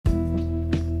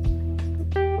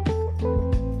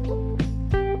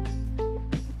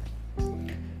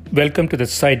Welcome to the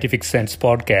Scientific Sense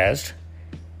podcast,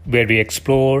 where we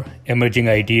explore emerging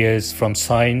ideas from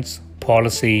science,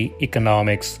 policy,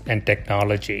 economics, and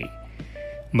technology.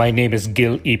 My name is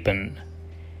Gil Eapen.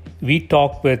 We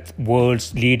talk with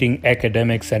world's leading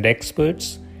academics and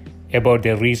experts about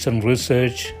their recent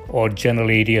research or general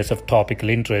areas of topical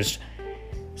interest.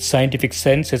 Scientific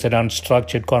Sense is an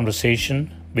unstructured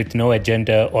conversation with no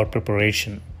agenda or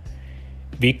preparation.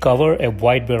 We cover a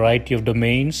wide variety of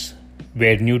domains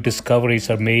where new discoveries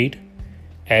are made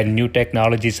and new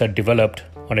technologies are developed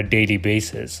on a daily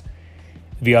basis.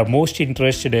 We are most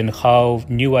interested in how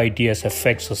new ideas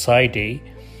affect society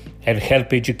and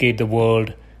help educate the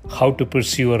world how to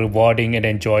pursue a rewarding and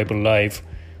enjoyable life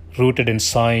rooted in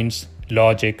science,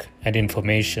 logic, and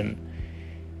information.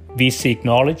 We seek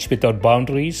knowledge without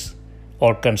boundaries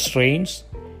or constraints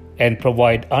and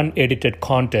provide unedited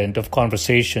content of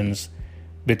conversations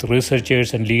with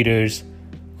researchers and leaders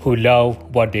who love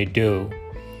what they do.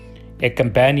 A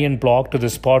companion blog to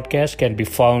this podcast can be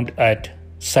found at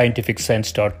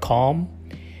scientificsense.com,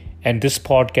 and this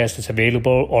podcast is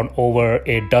available on over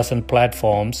a dozen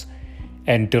platforms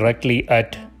and directly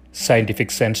at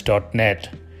scientificsense.net.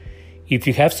 If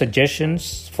you have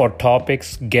suggestions for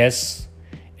topics, guests,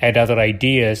 and other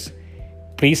ideas,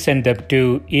 please send them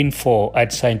to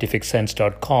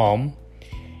info@scientificsense.com,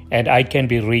 and I can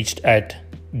be reached at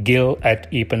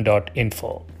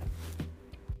gil@eapen.info.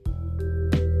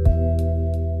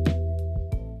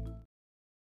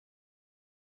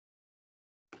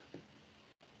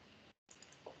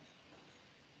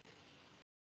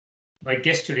 My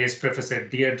guest today is Professor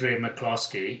Deirdre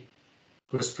McCloskey,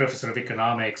 who is Professor of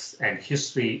Economics and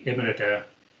History Emerita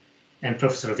and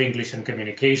Professor of English and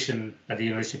Communication at the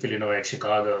University of Illinois at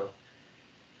Chicago.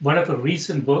 One of her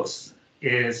recent books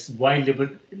is Why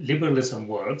Liberalism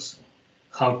Works: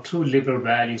 How True Liberal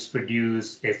Values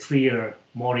Produce a Freer,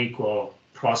 More Equal,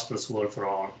 Prosperous World for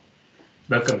All.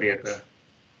 Welcome, Deirdre.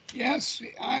 Yes,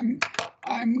 I'm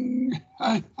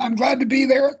glad to be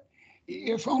there,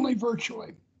 if only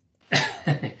virtually.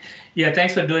 Yeah,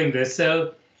 thanks for doing this.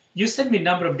 So you sent me a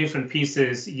number of different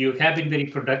pieces. You have been very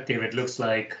productive, it looks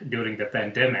like, during the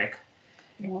pandemic.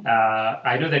 Yeah.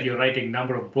 I know that you're writing a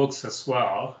number of books as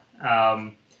well.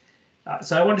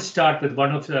 So I want to start with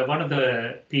one of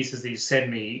the pieces that you sent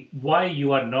me, Why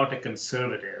You Are Not a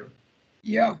Conservative.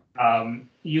 Yeah.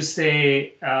 You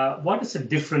say, what is the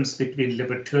difference between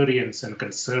libertarians and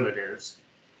conservatives?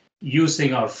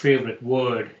 Using our favorite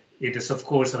word, it is, of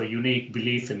course, our unique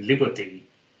belief in liberty,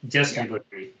 just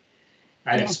liberty,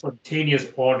 and spontaneous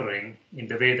ordering in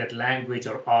the way that language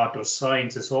or art or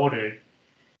science is ordered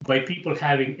by people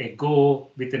having a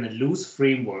go within a loose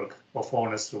framework of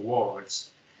honest rewards.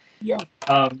 Yeah.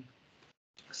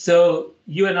 So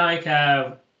you and I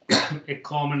have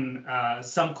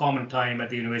some common time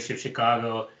at the University of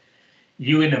Chicago.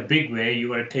 You in a big way, you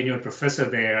were a tenured professor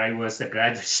there. I was a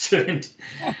graduate student.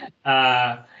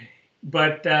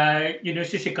 But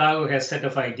University of Chicago has a set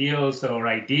of ideals or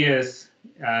ideas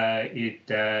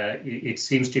it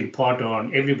seems to impart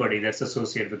on everybody that's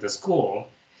associated with the school.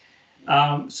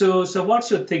 So what's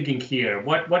your thinking here?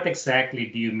 What exactly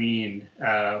do you mean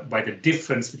by the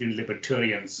difference between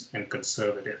libertarians and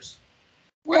conservatives?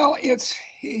 Well, it's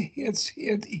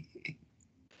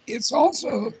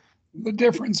also the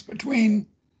difference between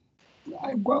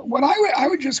what I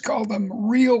would just call them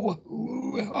real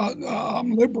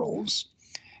liberals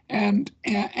and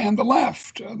the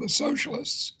left, the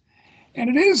socialists, and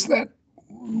it is that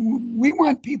we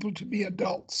want people to be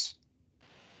adults.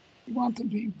 We want them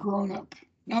to be grown up.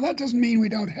 Now that doesn't mean we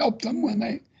don't help them when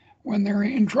they're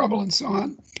in trouble and so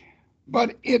on,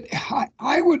 but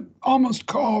I would almost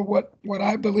call what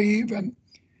I believe and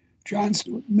John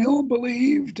Stuart Mill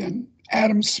believed and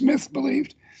Adam Smith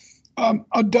believed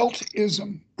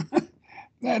adultism.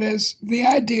 That is the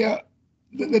idea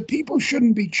that people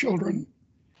shouldn't be children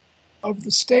of the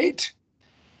state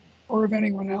or of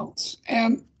anyone else.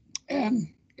 And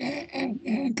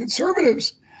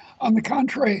conservatives, on the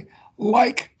contrary,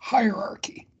 like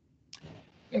hierarchy.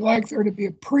 They like there to be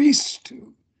a priest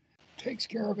who takes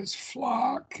care of his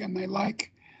flock, and they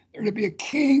like there to be a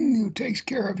king who takes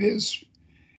care of his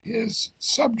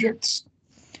subjects.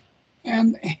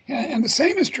 And the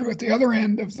same is true at the other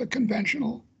end of the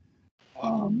conventional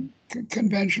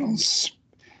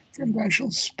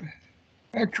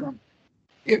spectrum.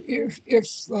 If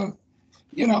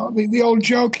the old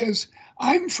joke is,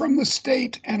 I'm from the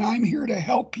state and I'm here to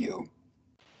help you.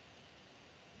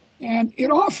 And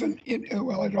it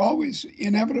always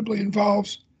inevitably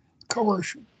involves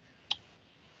coercion.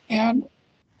 And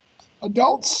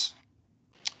adults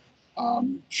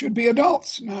should be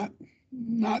adults, not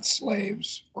not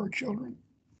slaves or children.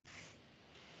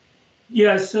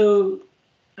 Yeah, so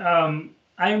I'm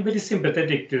very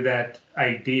sympathetic to that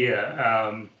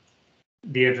idea,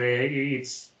 Deirdre.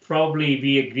 It's probably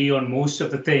we agree on most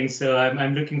of the things, so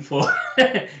I'm looking for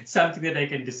something that I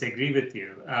can disagree with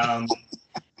you.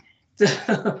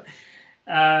 So,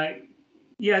 uh,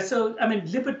 yeah, so I mean,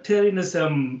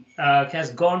 libertarianism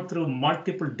has gone through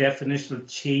multiple definitional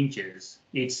changes,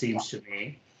 it seems to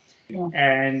me. Yeah.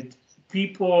 And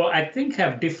people, I think,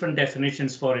 have different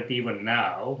definitions for it even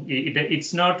now.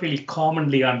 It's not really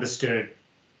commonly understood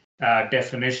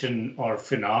definition or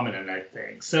phenomenon, I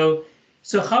think. So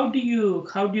how do you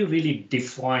really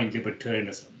define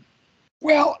libertarianism?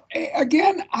 Well,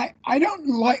 again, I don't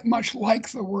like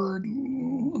the word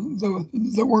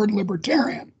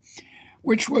libertarian,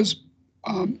 which was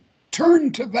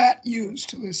turned to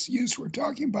this use we're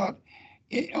talking about,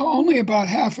 only about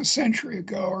half a century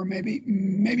ago, or maybe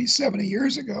 70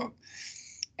 years ago.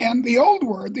 And the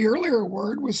earlier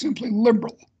word, was simply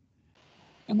liberal.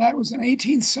 And that was an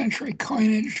 18th century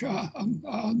coinage.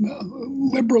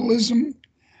 Liberalism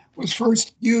was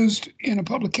first used in a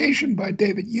publication by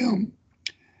David Hume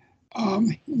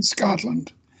in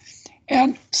Scotland.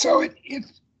 And so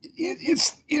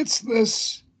it's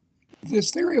this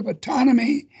theory of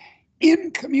autonomy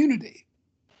in community.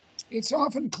 It's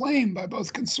often claimed by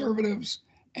both conservatives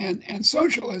and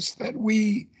socialists that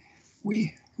we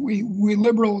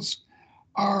liberals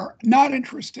are not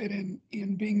interested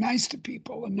in being nice to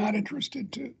people, and not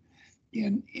interested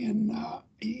in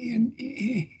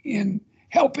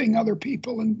helping other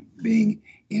people and being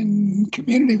in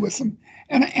community with them.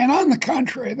 And on the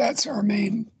contrary, that's our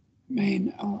main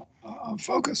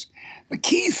focus. The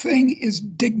key thing is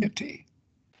dignity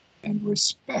and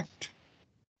respect.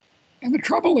 And the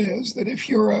trouble is that if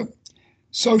you're a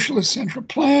socialist central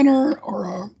planner,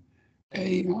 or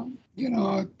a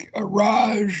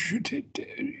Raj,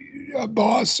 a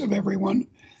boss of everyone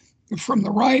from the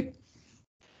right,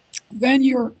 then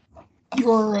you're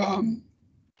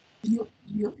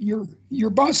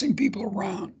bossing people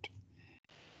around,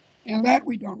 and that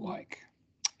we don't like.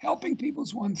 Helping people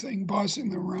is one thing; bossing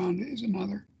them around is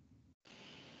another.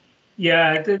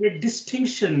 Yeah, the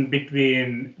distinction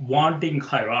between wanting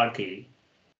hierarchy,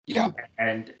 Yeah,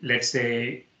 and, let's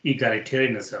say,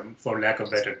 egalitarianism, for lack of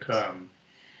a better term.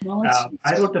 no,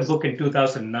 I wrote a book in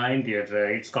 2009,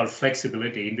 Deirdre. It's called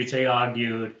Flexibility, in which I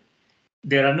argued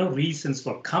there are no reasons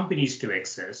for companies to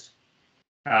exist.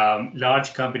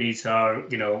 Large companies are,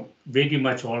 very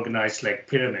much organized like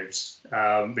pyramids,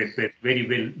 with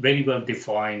very well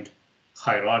defined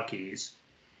hierarchies.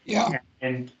 yeah,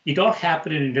 And it all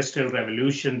happened in industrial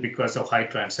revolution because of high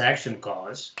transaction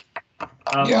costs.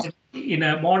 yeah, In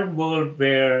a modern world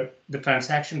where the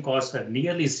transaction costs are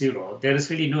nearly zero, there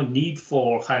is really no need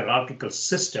for hierarchical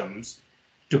systems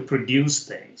to produce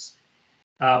things.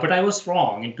 But I was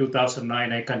wrong in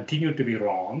 2009. I continue to be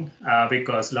wrong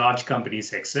because large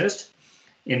companies exist.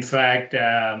 In fact,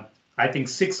 I think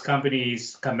 6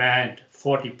 companies command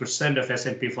 40% of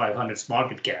S&P 500's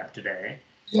market cap today.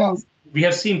 yeah. We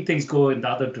have seen things go in the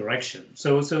other direction.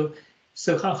 So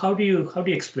how do you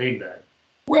explain that?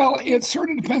 Well, it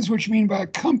sort of depends what you mean by a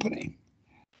company.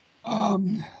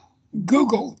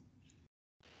 Google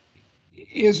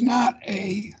is not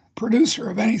a producer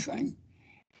of anything.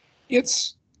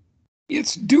 It's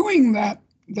doing that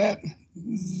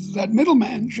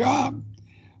middleman job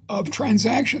of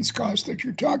transactions cost that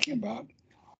you're talking about.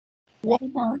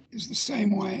 Walmart is the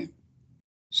same way.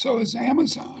 So is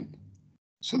Amazon.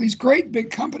 So these great big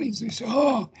companies, they say,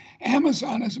 "Oh,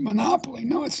 Amazon is a monopoly."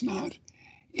 No, it's not.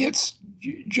 It's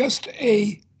just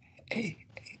a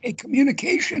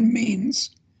communication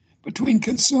means between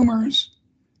consumers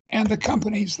and the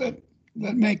companies that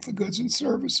make the goods and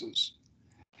services.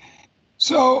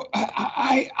 So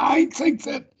I think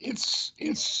that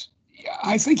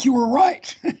I think you were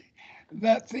right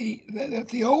that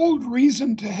the old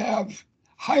reason to have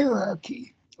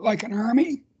hierarchy, like an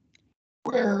army,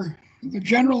 where the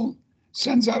general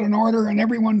sends out an order and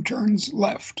everyone turns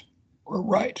left or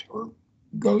right or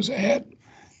goes ahead,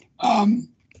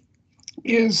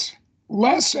 is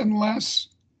less and less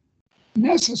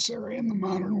necessary in the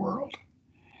modern world.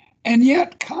 And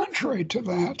yet, contrary to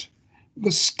that,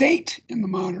 the state in the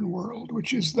modern world,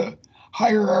 which is the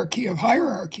hierarchy of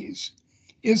hierarchies,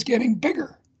 is getting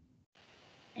bigger.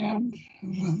 And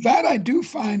that I do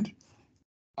find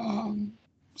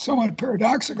somewhat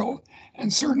paradoxical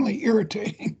and certainly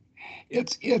irritating.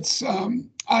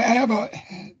 I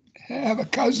have a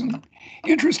cousin.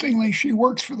 Interestingly, she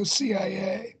works for the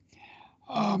CIA.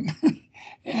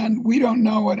 And we don't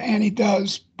know what Annie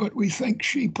does, but we think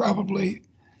she probably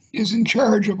is in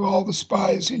charge of all the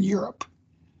spies in Europe,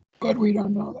 but we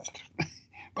don't know that.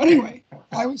 But anyway,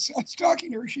 I was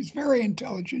talking to her. She's very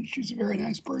intelligent. She's a very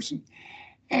nice person.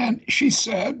 And she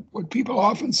said what people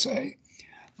often say,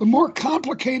 the more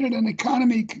complicated an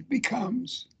economy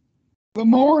becomes, the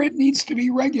more it needs to be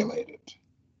regulated.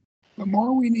 The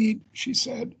more we need, she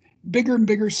said, bigger and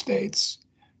bigger states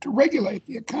to regulate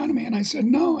the economy. And I said,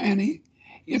 no, Annie,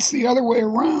 it's the other way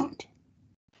around.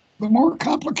 The more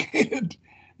complicated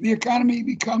the economy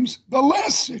becomes, the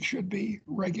less it should be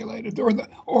regulated,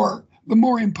 or the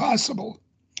more impossible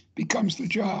becomes the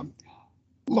job.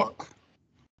 Look,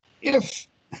 is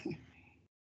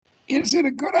it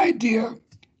a good idea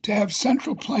to have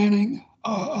central planning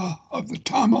of the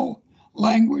Tamil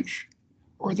language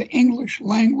or the English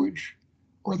language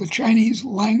or the Chinese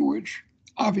language?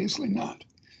 Obviously not.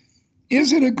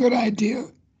 Is it a good idea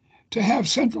to have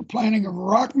central planning of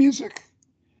rock music?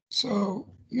 So,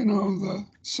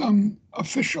 some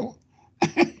official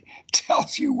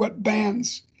tells you what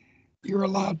bands you're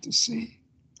allowed to see.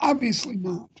 Obviously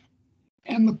not.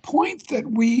 And the point that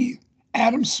we,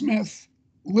 Adam Smith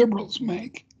liberals,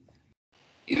 make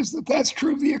is that that's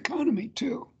true of the economy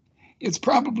too. It's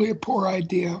probably a poor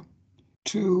idea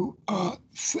and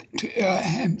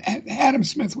Adam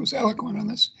Smith was eloquent on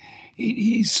this.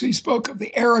 He spoke of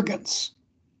the arrogance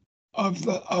of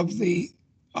the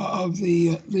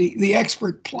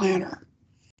expert planner.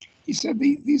 He said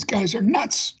these guys are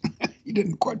nuts. He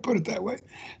didn't quite put it that way.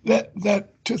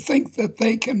 That to think that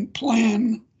they can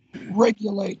plan,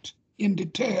 regulate in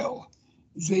detail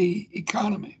the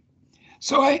economy.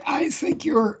 So I think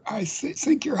your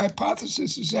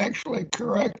hypothesis is actually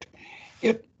correct.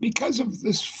 Because of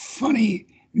this funny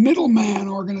middleman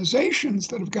organizations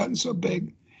that have gotten so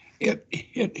big,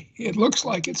 it looks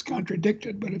like it's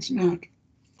contradicted, but it's not.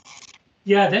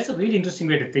 Yeah, that's a really interesting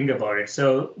way to think about it.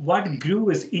 So what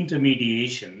grew is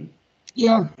intermediation.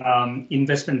 Yeah.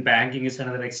 Investment banking is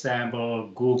another example.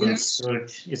 Google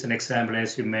search is an example,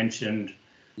 as you mentioned.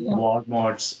 Yeah.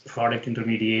 Walmart's product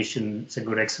intermediation is a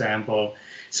good example.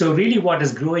 So really what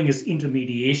is growing is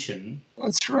intermediation.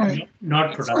 That's right.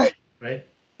 Not production, right?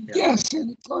 Yeah. Yes,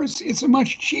 and of course it's a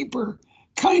much cheaper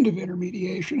kind of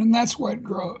intermediation, and that's why it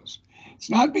grows. It's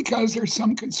not because there's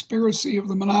some conspiracy of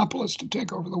the monopolists to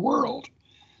take over the world.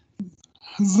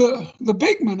 The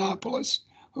big monopolists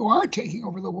who are taking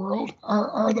over the world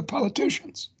are the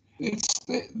politicians. It's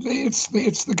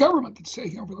the government that's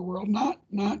taking over the world, not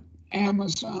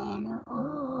Amazon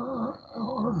or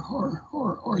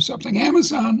something.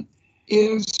 Amazon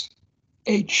is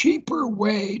a cheaper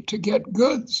way to get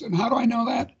goods. And how do I know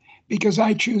that? Because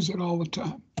I choose it all the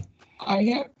time. I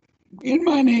have, in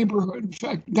my neighborhood, in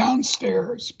fact,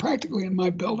 downstairs, practically in my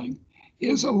building,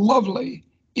 is a lovely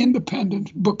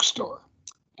independent bookstore.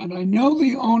 And I know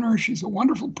the owner, she's a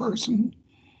wonderful person,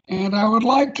 and I would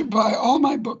like to buy all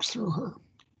my books through her.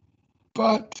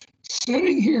 But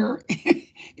sitting here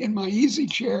in my easy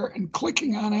chair and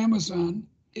clicking on Amazon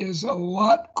is a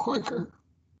lot quicker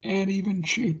and even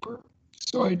cheaper.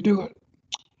 So I do it.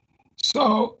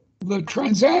 So the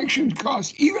transaction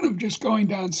cost, even of just going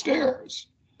downstairs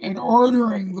and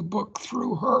ordering the book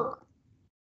through her,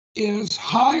 is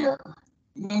higher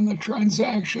than the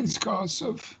transactions costs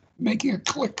of making a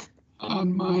click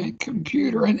on my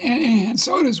computer. And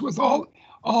so it is with all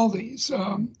these.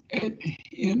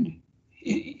 In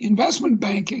investment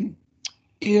banking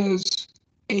is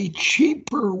a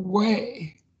cheaper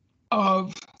way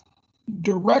of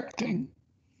directing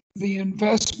the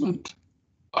investment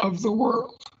of the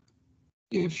world.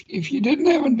 If you didn't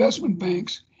have investment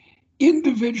banks,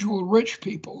 individual rich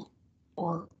people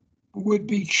would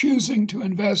be choosing to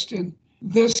invest in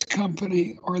this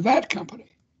company or that company.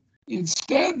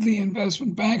 Instead, the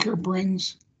investment banker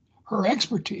brings her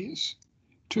expertise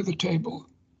to the table,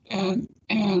 and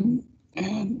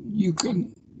you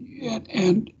can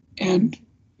and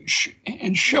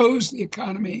shows the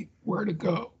economy where to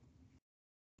go.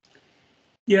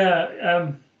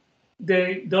 Yeah,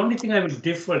 the only thing I would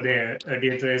differ there,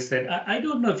 Deirdre, is that I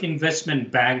don't know if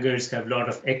investment bankers have a lot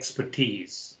of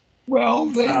expertise. Well,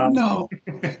 no,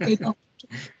 they don't.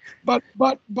 But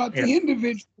the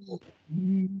individual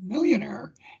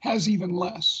millionaire has even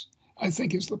less, I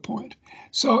think, is the point.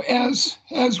 So as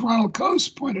Ronald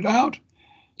Coase pointed out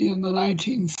in the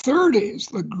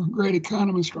 1930s, the great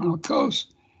economist Ronald Coase,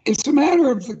 it's a matter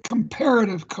of the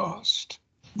comparative cost.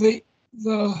 The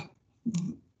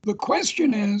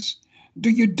question is, do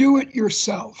you do it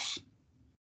yourself?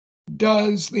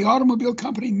 Does the automobile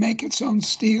company make its own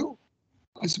steel?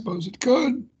 I suppose it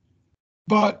could,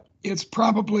 but it's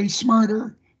probably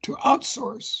smarter to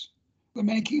outsource the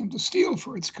making of the steel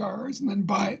for its cars and then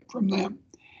buy it from them.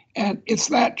 And it's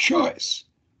that choice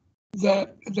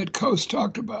that Coase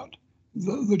talked about,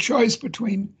 the choice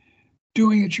between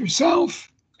doing it yourself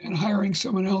and hiring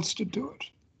someone else to do it.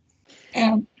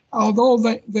 And although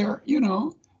they're,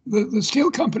 the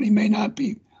steel company may not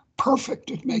be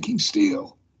perfect at making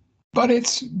steel, but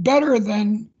it's better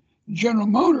than General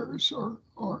Motors or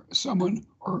someone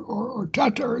or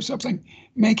Tata or something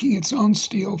making its own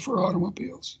steel for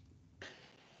automobiles.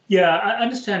 Yeah, I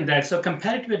understand that. So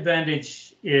competitive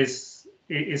advantage is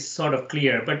sort of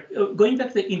clear. But going back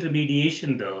to the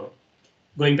intermediation, though,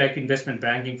 going back to investment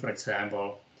banking, for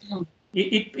example, Yeah.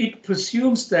 it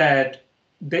presumes that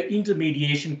the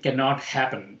intermediation cannot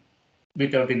happen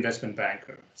without the investment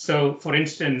banker. So, for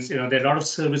instance, there are a lot of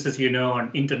services,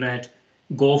 on internet,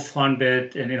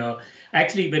 GoFunded, and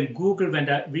actually, when Google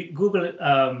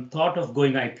thought of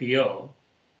going IPO,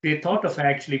 they thought of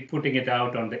actually putting it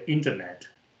out on the internet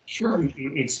Sure.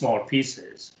 in small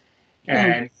pieces. Yeah.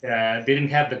 And they didn't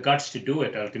have the guts to do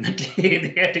it ultimately.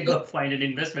 They had to go find an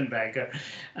investment banker.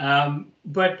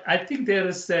 But I think there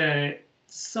is a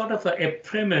sort of a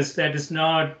premise that is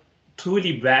not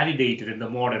truly validated in the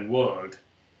modern world,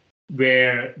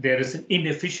 where there is an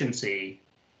inefficiency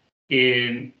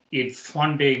in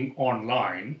funding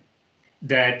online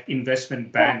that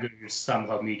investment bankers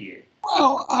somehow mediate.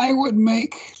 Well, I would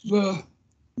make the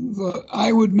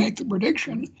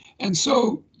prediction, and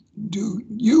so do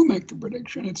you make the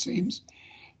prediction, it seems,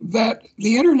 that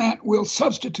the internet will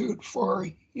substitute for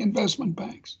investment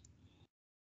banks,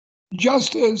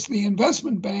 just as the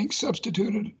investment bank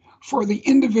substituted for the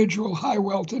individual high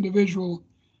wealth individual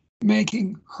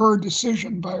making her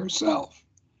decision by herself.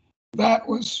 That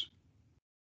was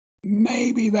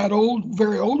maybe that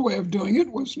very old way of doing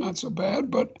it was not so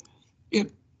bad, but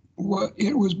it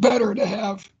was better to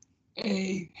have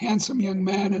a handsome young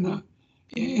man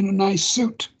in a nice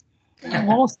suit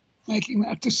also making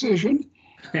that decision.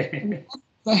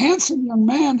 The handsome young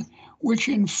man, which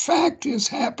in fact is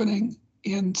happening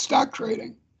in stock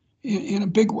trading in a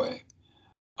big way,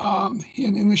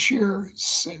 in the sheer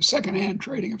secondhand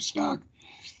trading of stock,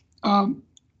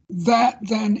 that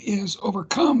then is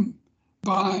overcome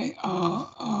by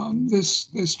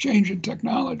this change in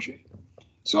technology.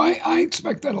 So I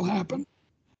expect that'll happen.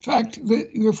 In fact,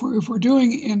 if we're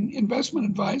doing investment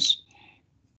advice,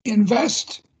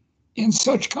 invest in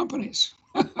such companies.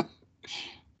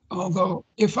 Although,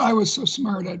 if I was so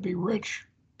smart, I'd be rich.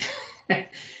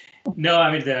 No,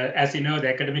 I mean, as you know, the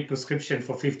academic prescription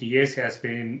for 50 years has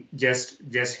been just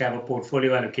have a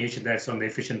portfolio allocation that's on the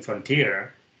efficient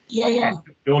frontier. Yeah, yeah. And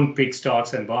don't pick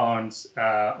stocks and bonds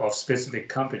of specific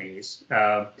companies.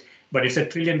 But it's a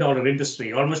 $1 trillion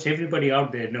industry. Almost everybody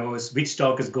out there knows which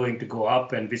stock is going to go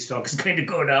up and which stock is going to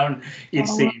go down, it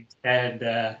seems. And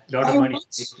a lot of money.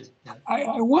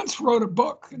 I once wrote a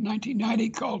book in 1990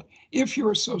 called If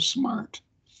You're So Smart,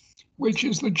 which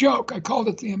is the joke. I called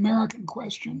it the American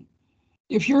question.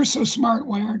 If you're so smart,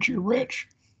 why aren't you rich?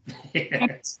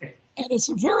 And it's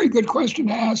a very good question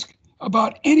to ask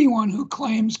about anyone who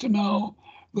claims to know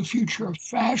the future of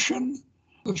fashion,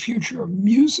 the future of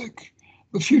music,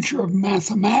 the future of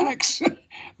mathematics,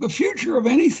 the future of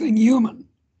anything human.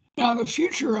 Now, the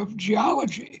future of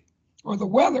geology or the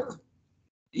weather,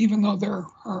 even though there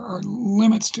are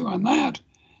limits on that,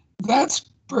 that's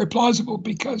very plausible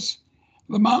because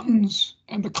the mountains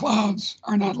and the clouds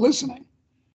are not listening.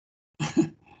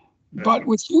 But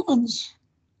with humans,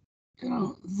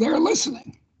 they're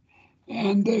listening.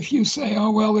 And if you say,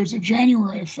 oh, well, there's a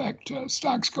January effect,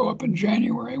 stocks go up in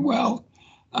January. Well,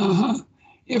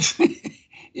 if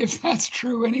if that's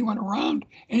true, anyone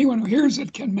who hears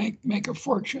it can make a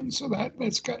fortune. So there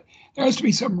has to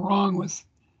be something wrong with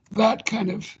that kind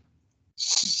of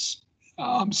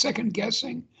second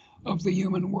guessing of the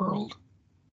human world.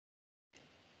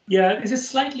 Yeah, this is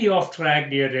slightly off track,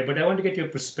 Deirdre, but I want to get your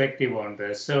perspective on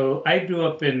this. So I grew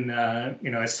up in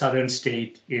a southern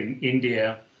state in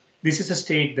India. This is a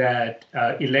state that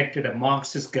elected a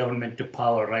Marxist government to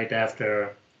power right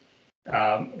after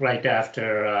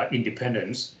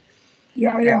independence.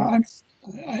 Yeah. You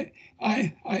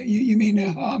mean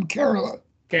Kerala?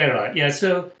 Kerala, yeah.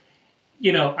 So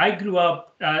I grew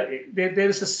up. There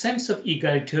is a sense of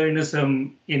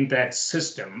egalitarianism in that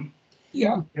system.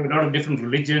 Yeah. There were a lot of different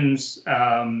religions,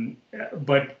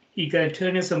 but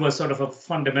egalitarianism was sort of a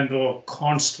fundamental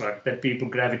construct that people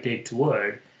gravitate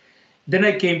toward. Then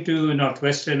I came to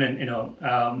Northwestern, and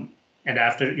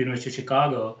after University of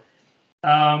Chicago,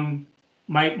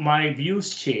 my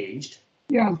views changed.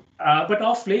 Yeah. But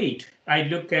of late, I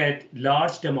look at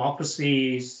large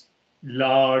democracies,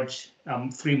 large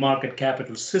free market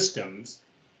capital systems,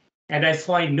 and I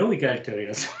find no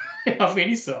egalitarianism of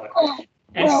any sort.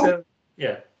 And Well, so,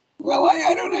 yeah.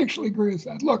 I don't actually agree with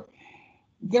that. Look,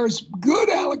 there's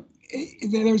there's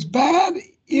there's bad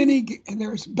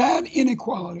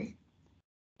inequality,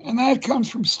 and that comes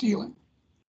from stealing,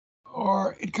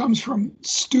 or it comes from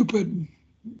stupid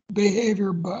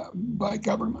behavior by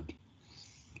government.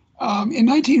 In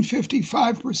 1950,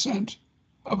 5%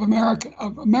 of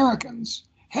Americans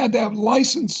had to have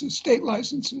licenses, state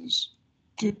licenses,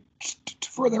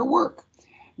 for their work.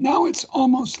 Now it's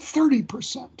almost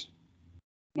 30%.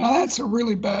 Now that's a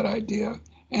really bad idea,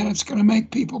 and it's going to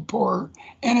make people poorer,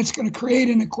 and it's going to create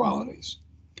inequalities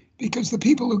because the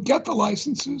people who get the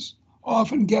licenses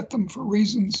often get them for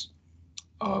reasons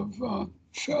of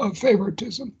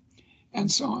favoritism and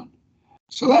so on.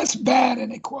 So that's bad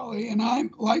inequality, and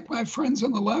I'm like my friends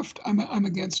on the left. I'm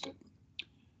against it.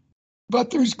 But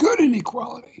there's good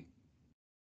inequality.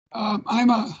 I'm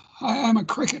a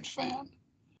cricket fan,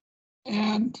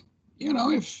 and you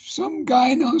know, if some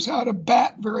guy knows how to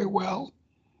bat very well,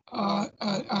 I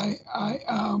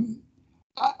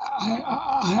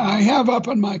have up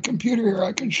on my computer here.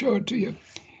 I can show it to you.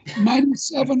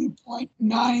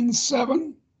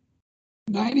 97.97,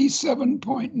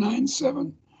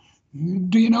 97.97.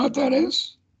 Do you know what that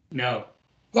is? No.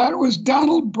 That was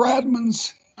Donald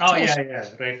Bradman's Oh, test. yeah.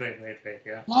 Right.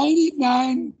 Yeah.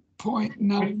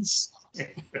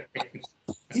 99.97.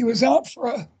 He was out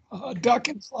for a duck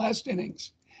in his last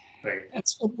innings. Right. And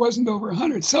so it wasn't over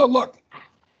 100. So look,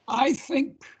 I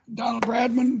think Donald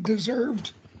Bradman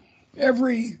deserved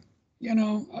every,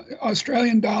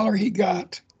 Australian dollar he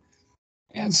got.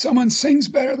 And someone sings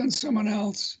better than someone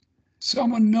else.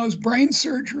 Someone knows brain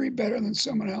surgery better than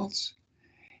someone else.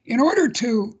 In order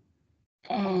to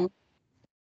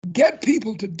get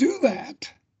people to do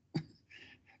that,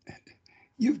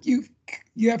 you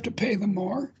have to pay them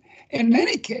more. And in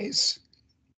any case,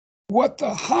 what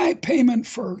the high payment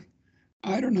for,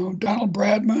 I don't know, Donald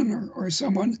Bradman or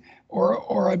someone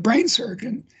or a brain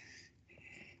surgeon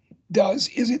does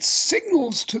is it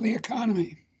signals to the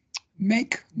economy,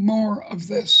 make more of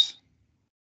this.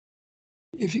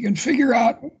 If you can figure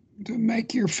out to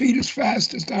make your feet as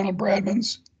fast as Donald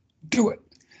Bradman's, do it.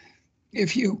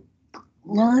 If you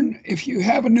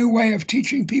have a new way of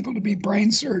teaching people to be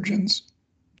brain surgeons,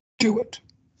 do it.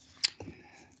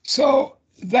 So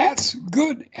that's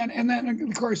good. And then,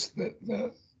 of course,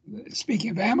 the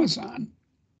speaking of Amazon,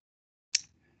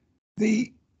 Jeff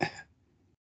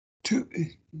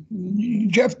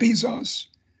Bezos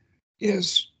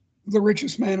is the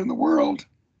richest man in the world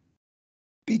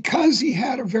because he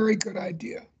had a very good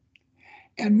idea.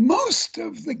 And most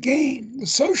of the gain, the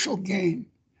social gain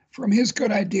from his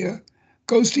good idea,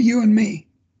 goes to you and me,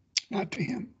 not to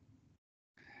him.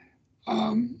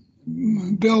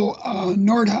 Bill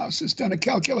Nordhaus has done a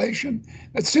calculation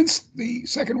that since the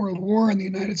Second World War in the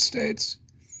United States,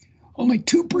 only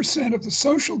 2% of the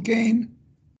social gain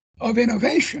of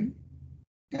innovation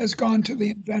has gone to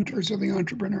the inventors or the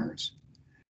entrepreneurs.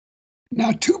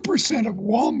 Now, 2% of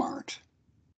Walmart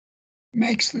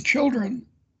makes the children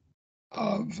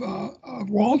of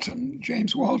Walton,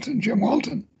 James Walton, Jim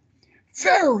Walton,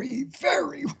 very,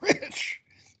 very rich.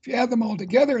 If you add them all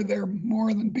together, they're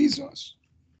more than Bezos.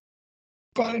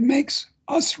 But it makes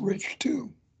us rich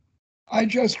too. I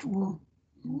just wrote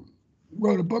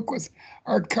a book with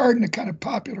Art Carden, a kind of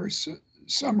popular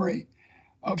summary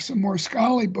of some more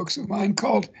scholarly books of mine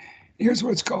called, here's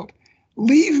what it's called,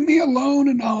 Leave Me Alone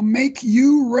and I'll Make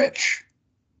You Rich.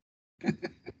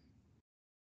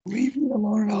 Leave me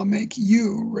alone and I'll make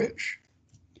you rich.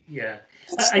 Yeah,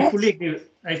 I fully agree.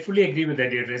 I fully agree with that,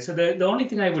 Deirdre. So the only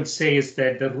thing I would say is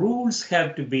that the rules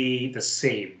have to be the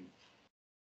same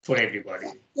for everybody.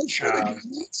 They should.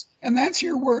 And that's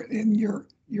your word, in your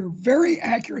very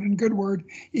accurate and good word,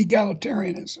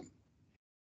 egalitarianism.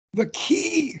 The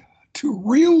key to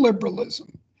real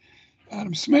liberalism,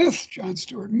 Adam Smith, John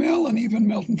Stuart Mill, and even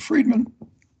Milton Friedman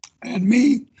and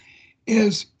me,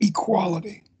 is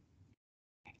equality.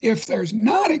 If there's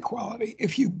not equality,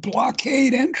 if you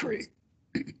blockade entry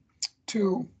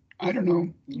to, I don't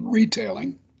know,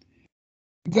 retailing,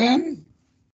 then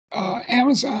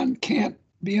Amazon can't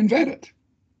be invented.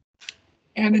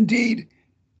 And indeed,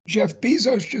 Jeff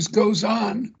Bezos just goes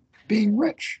on being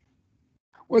rich.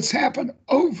 What's happened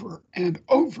over and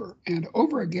over and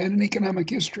over again in economic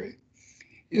history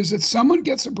is that someone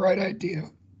gets a bright idea.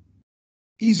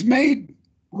 He's made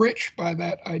rich by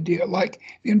that idea, like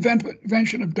the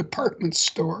invention of department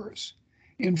stores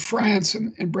in France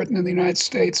and Britain and the United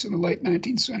States in the late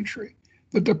 19th century.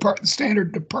 The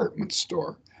standard department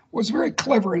store was a very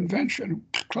clever invention,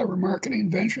 clever marketing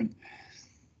invention.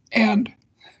 And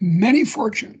many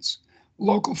fortunes,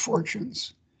 local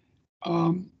fortunes,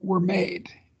 were made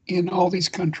in all these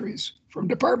countries from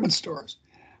department stores.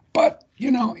 But,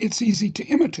 it's easy to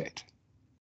imitate.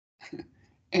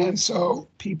 And so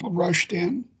people rushed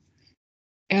in,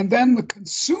 and then the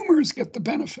consumers get the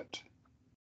benefit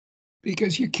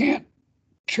because you can't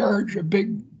charge a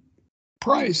big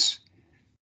price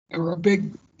or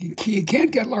you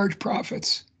can't get large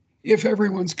profits if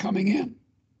everyone's coming in.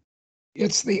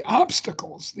 It's the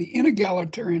obstacles, the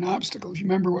inegalitarian obstacles. You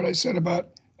remember what I said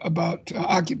about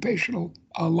occupational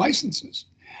licenses.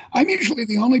 I'm usually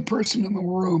the only person in the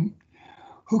room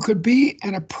who could be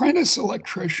an apprentice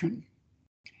electrician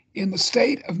in the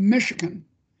state of Michigan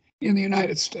in the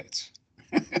United States.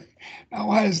 Now,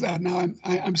 why is that? Now,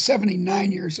 I'm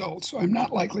 79 years old, so I'm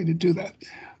not likely to do that.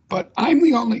 But I'm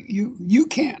the only, you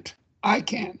can't, I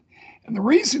can. And the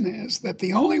reason is that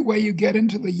the only way you get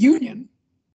into the union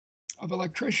of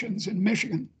electricians in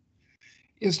Michigan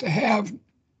is to have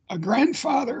a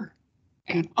grandfather,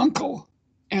 an uncle,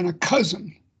 and a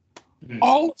cousin,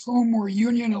 all of whom were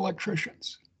union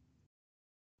electricians.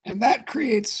 And that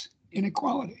creates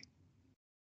inequality.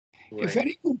 Right. If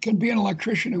anyone can be an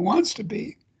electrician who wants to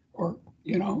be, or,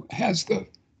 has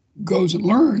goes and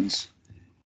learns,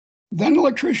 then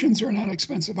electricians are not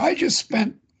expensive. I just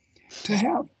spent to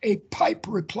have a pipe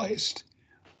replaced.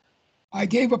 I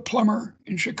gave a plumber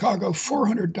in Chicago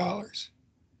 $400.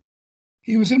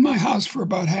 He was in my house for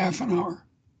about half an hour.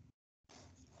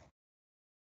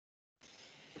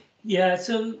 Yeah,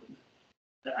 so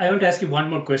I want to ask you one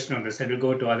more question on this, and we'll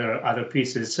go to other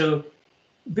pieces. So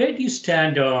where do you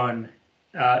stand on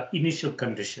initial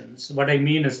conditions? What I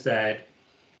mean is that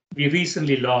we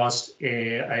recently lost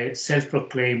a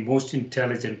self-proclaimed most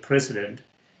intelligent president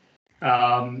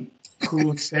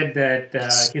who said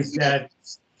that his dad...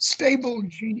 Stable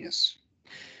genius.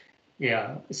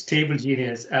 Yeah, stable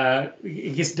genius.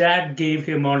 His dad gave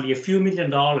him only a few $1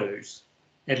 million,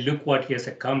 and look what he has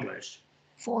accomplished.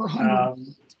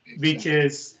 400. Which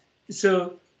is,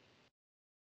 so,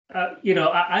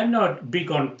 I'm not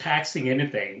big on taxing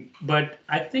anything, but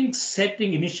I think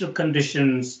setting initial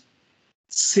conditions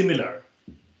similar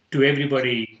to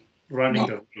everybody running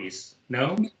the race,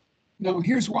 no? No,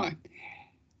 here's why.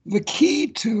 The key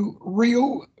to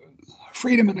real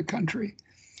freedom in a country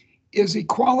is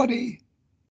equality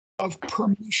of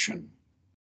permission.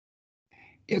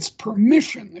 It's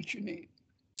permission that you need.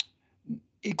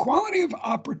 Equality of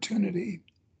opportunity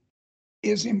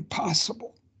is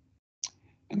impossible.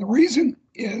 And the reason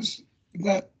is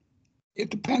that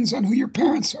it depends on who your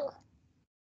parents are.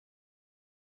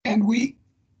 And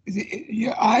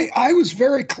I was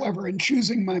very clever in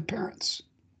choosing my parents,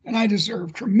 and I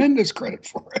deserve tremendous credit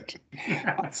for it.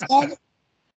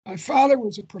 My father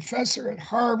was a professor at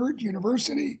Harvard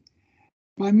University.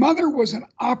 My mother was an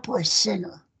opera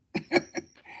singer.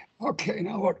 Okay,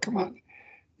 now look, come on.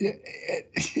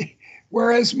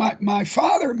 Whereas my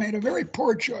father made a very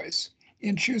poor choice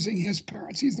in choosing his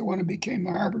parents. He's the one who became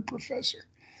the Harvard professor.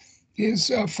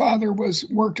 His father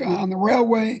worked on the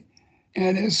railway,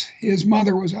 and his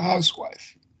mother was a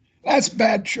housewife. That's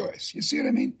bad choice. You see what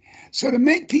I mean? So to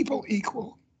make people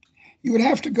equal, you would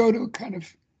have to go to kind of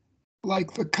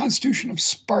like the Constitution of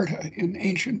Sparta in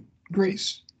ancient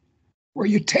Greece, where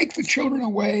you take the children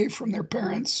away from their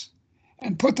parents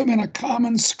and put them in a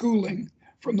common schooling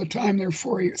from the time they're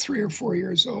 3 or 4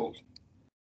 years old.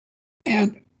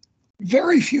 And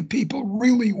very few people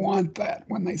really want that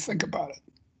when they think about it.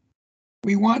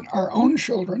 We want our own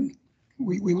children.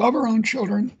 We love our own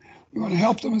children. We want to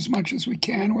help them as much as we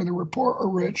can, whether we're poor or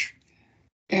rich.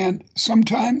 And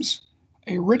sometimes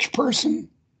a rich person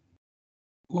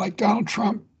like Donald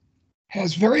Trump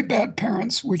has very bad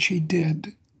parents, which he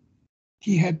did.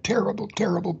 He had terrible,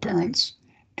 terrible parents,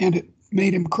 and it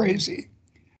made him crazy.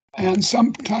 And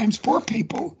sometimes poor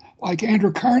people, like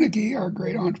Andrew Carnegie, our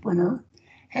great entrepreneur,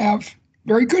 have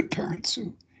very good parents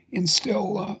who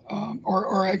instill,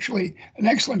 or actually an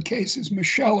excellent case is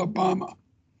Michelle Obama,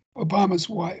 Obama's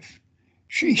wife.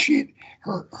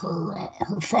 Her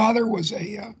father was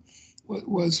a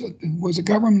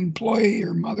government employee.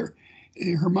 Her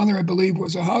mother, I believe,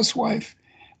 was a housewife,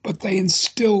 but they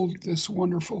instilled this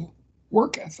wonderful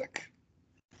work ethic.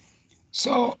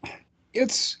 So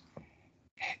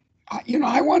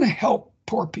I want to help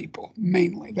poor people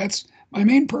mainly. That's my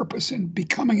main purpose in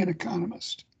becoming an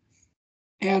economist.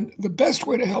 And the best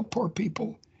way to help poor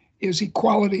people is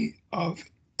equality of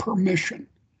permission.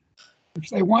 If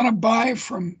they want to buy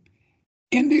from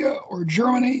India or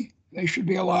Germany, they should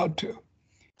be allowed to.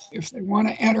 If they want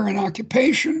to enter an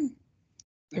occupation,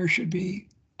 there should be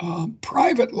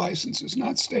private licenses,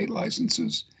 not state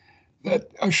licenses, that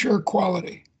assure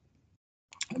quality.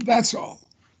 That's all.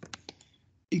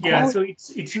 Yeah, Equality.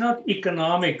 so it's not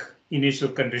economic initial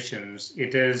conditions.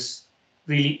 It is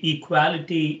really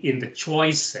equality in the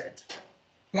choice set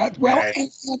That well, that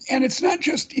and it's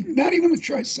not even the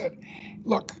choice set.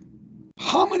 Look,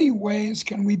 how many ways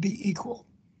can we be equal?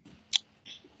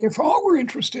 If all we're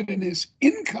interested in is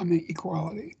income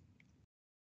equality,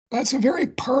 that's a very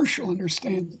partial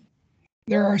understanding.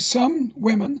 There are some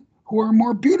women who are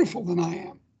more beautiful than I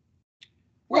am.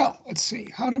 Well, let's see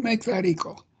how to make that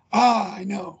equal. Ah, I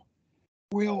know.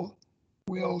 We'll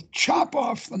we'll chop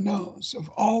off the nose of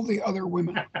all the other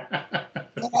women.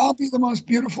 And I'll be the most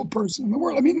beautiful person in the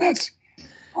world. I mean, that's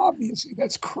obviously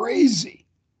that's crazy.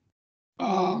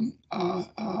 Um, uh,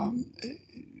 um,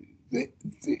 the,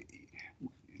 the,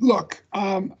 look,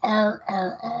 our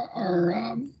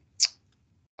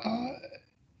uh,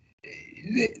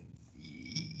 the,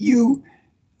 you,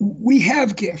 we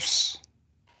have gifts.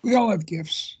 We all have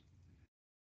gifts.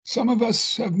 Some of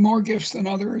us have more gifts than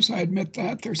others. I admit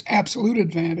that. There's absolute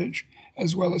advantage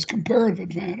as well as comparative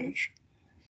advantage.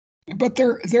 But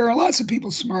there are lots of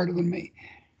people smarter than me.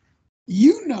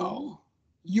 You know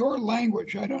your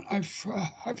language. I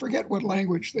forget what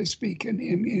language they speak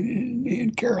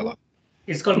in Kerala.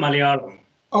 it's called Malayalam.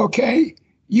 Okay,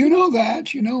 you know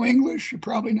that. You know English. You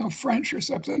probably know French or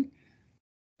something.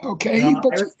 Okay, I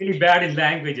but was really bad in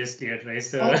languages, right?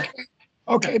 So okay,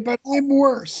 okay, but I'm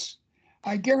worse.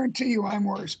 I guarantee you, I'm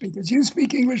worse because you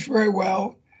speak English very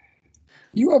well.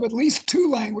 You have at least two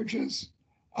languages.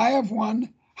 I have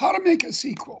one. How to make us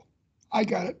equal? I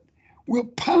got it. We'll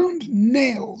pound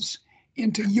nails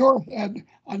into your head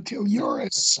until you're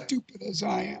as stupid as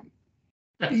I am.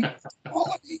 The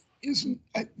quality isn't,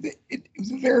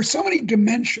 there are so many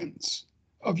dimensions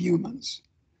of humans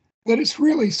that it's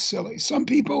really silly. Some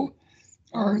people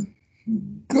are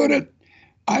good at,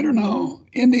 I don't know,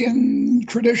 Indian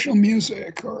traditional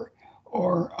music or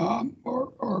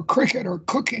cricket or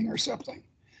cooking or something.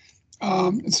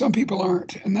 And some people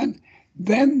aren't. And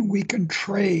then we can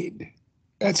trade.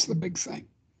 That's the big thing.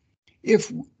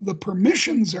 If the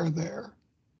permissions are there,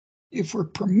 if we're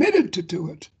permitted to do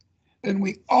it, then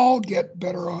we all get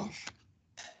better off.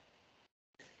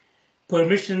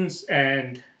 permissions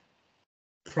and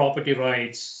property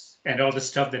rights and all the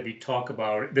stuff that we talk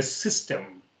about, the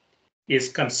system is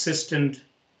consistent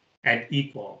and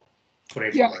equal for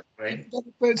Yeah, everyone, right?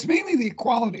 but it's mainly the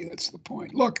equality that's the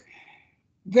point. Look,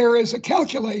 there is a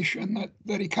calculation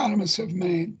that economists have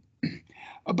made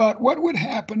about what would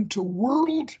happen to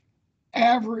world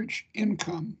average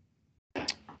income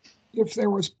if there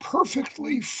was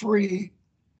perfectly free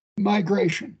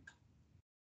migration.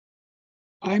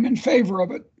 I'm in favor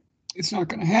of it. It's not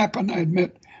going to happen, I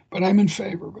admit, but I'm in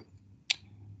favor of it.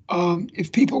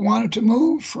 If people wanted to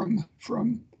move from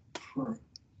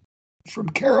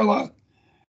Kerala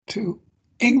to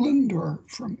England or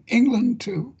from England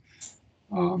to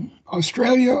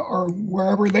Australia or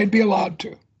wherever, they'd be allowed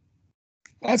to.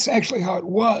 That's actually how it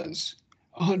was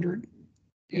 100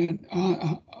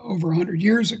 over 100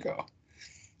 years ago.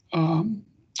 Um,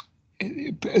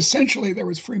 Essentially, there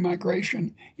was free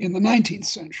migration in the 19th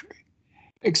century,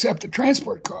 except the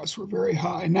transport costs were very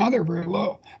high. Now they're very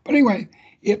low. But anyway,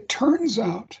 it turns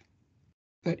out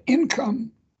that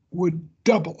income would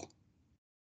double.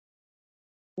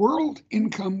 World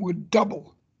income would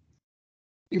double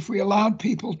if we allowed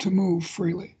people to move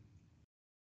freely.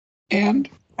 And,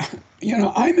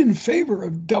 I'm in favor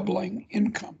of doubling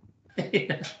income.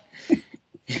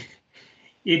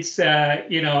 It's,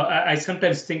 I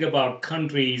sometimes think about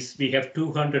countries, we have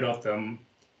 200 of them.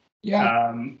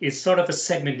 Yeah, It's sort of a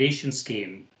segmentation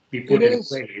scheme we it put in is.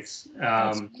 place.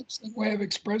 That's an excellent way of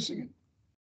expressing it.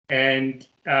 And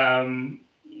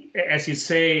as you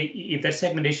say, if that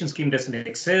segmentation scheme doesn't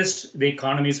exist, the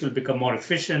economies will become more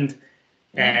efficient,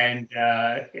 Yeah.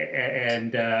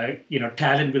 and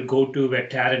talent will go to where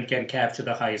talent can capture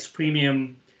the highest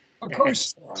premium, Of and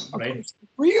course, so on, of right? course,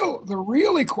 the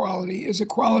real equality is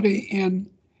equality in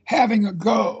having a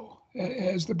go,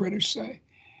 as the British say,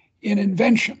 in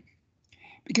invention,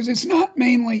 because it's not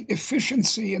mainly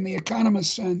efficiency in the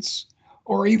economist sense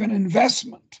or even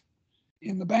investment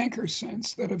in the banker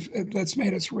sense that's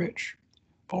made us rich,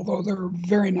 although they're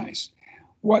very nice.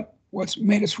 What's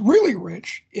made us really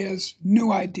rich is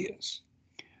new ideas,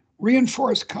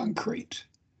 reinforced concrete,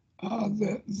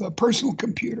 the personal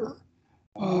computer,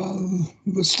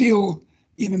 the steel,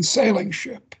 even sailing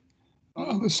ship,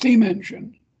 the steam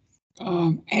engine,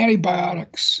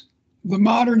 antibiotics, the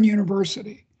modern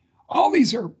university. All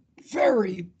these are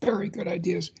very, very good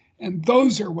ideas, and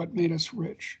those are what made us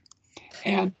rich.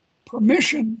 And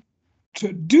permission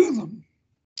to do them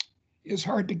is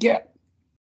hard to get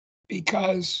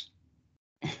because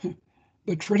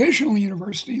the traditional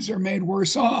universities are made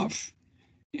worse off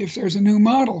if there's a new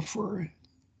model for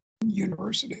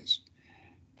universities.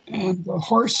 And the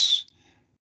horse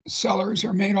sellers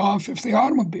are made worse off if the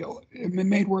automobile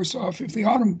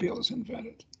is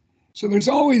invented. So there's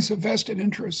always a vested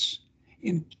interest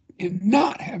in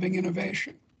not having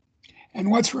innovation. And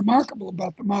what's remarkable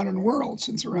about the modern world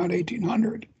since around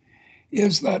 1800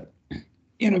 is that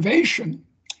innovation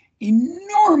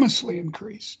enormously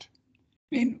increased.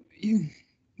 I mean,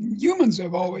 humans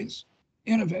have always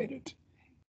innovated.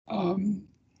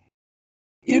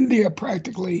 India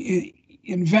practically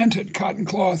invented cotton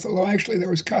cloth, although actually there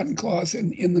was cotton cloth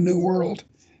in the New World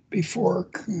before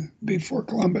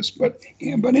Columbus. But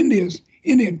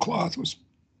Indian cloth was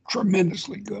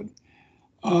tremendously good.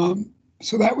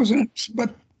 So that was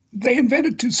but they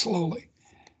invented too slowly.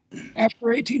 After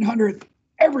 1800,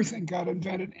 everything got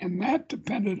invented, and that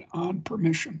depended on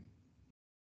permission.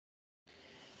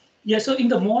 Yeah, so in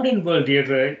the modern world,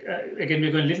 Deirdre, again,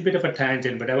 we're going a little bit of a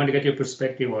tangent, but I want to get your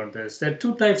perspective on this. There are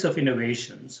two types of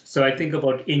innovations. So I think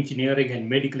about engineering and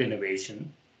medical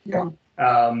innovation. Yeah.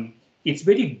 It's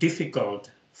very difficult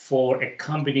for a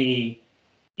company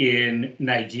in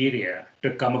Nigeria to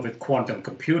come up with quantum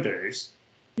computers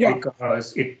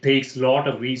because it takes a lot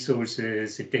of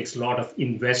resources, it takes a lot of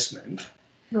investment,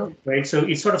 right? So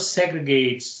it sort of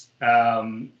segregates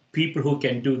people who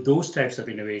can do those types of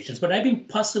innovations. But I've been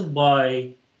puzzled by,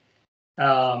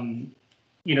 sort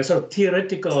of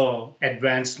theoretical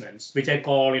advancements, which I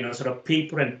call, sort of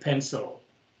paper and pencil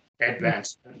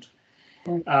advancement,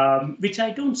 which I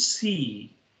don't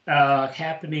see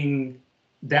happening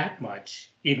that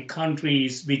much in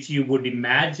countries which you would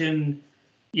imagine,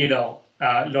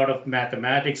 a lot of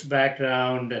mathematics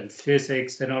background and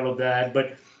physics and all of that.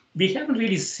 But we haven't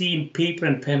really seen paper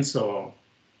and pencil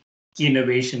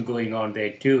innovation going on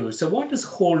there too. So what is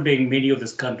holding many of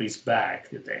these countries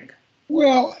back, you think?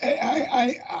 Well,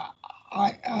 I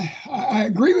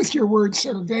agree with your word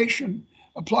segregation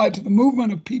applied to the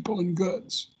movement of people and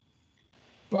goods.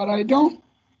 But I don't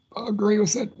agree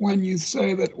with it when you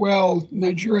say that, well,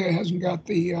 Nigeria hasn't got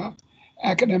the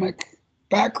academic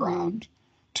background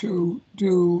to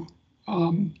do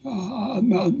quantum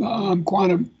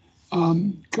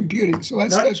computing. So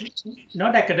that's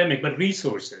not academic, but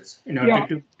resources,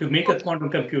 to make a quantum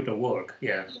computer work.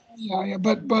 Yeah.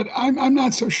 But I'm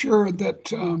not so sure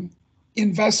that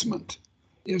investment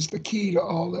is the key to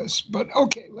all this. But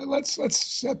okay, let's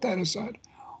set that aside.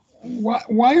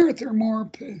 Why aren't there more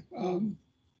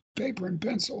paper and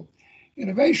pencil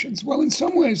innovations? Well, in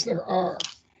some ways there are.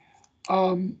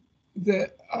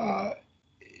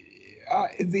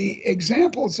 The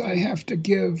examples I have to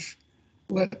give.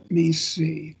 Let me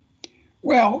see.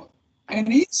 Well, an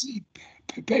easy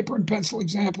paper and pencil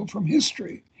example from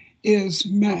history is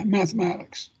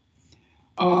mathematics,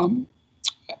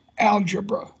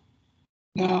 algebra.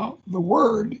 Now, the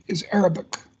word is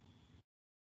Arabic,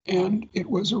 and it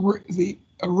was the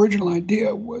original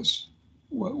idea was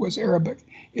Arabic.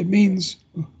 It means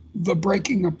the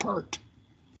breaking apart.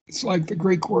 It's like the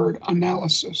Greek word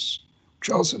analysis, which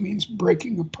also means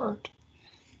breaking apart.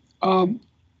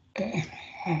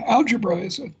 Algebra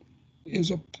is a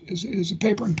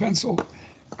paper and pencil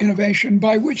innovation,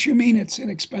 by which you mean it's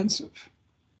inexpensive.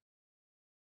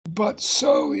 But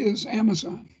so is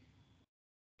Amazon.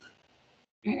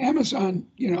 Amazon,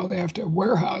 they have to have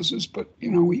warehouses, but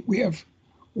we have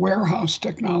warehouse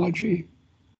technology.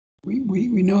 We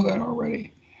know that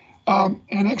already. An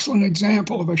excellent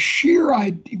example of a sheer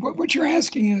idea. What you're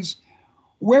asking is,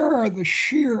 where are the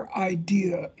sheer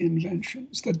idea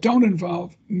inventions that don't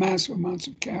involve massive amounts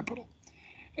of capital?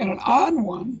 And an odd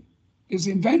one is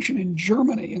the invention in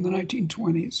Germany in the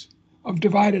 1920s of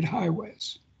divided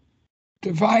highways,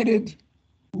 divided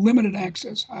limited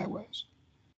access highways,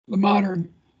 the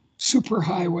modern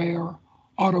superhighway or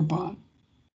Autobahn.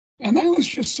 And that was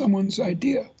just someone's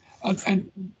idea.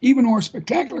 An even more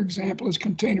spectacular example is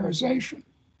containerization.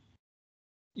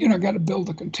 Got to build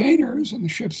the containers and the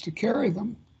ships to carry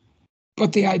them.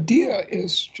 But the idea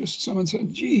is just someone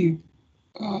said, gee,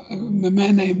 a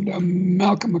man named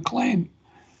Malcolm McLean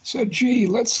said, gee,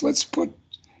 let's put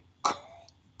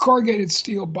corrugated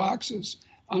steel boxes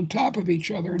on top of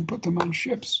each other and put them on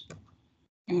ships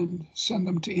and send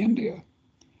them to India.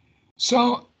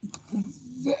 So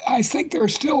I think there are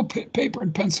still paper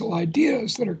and pencil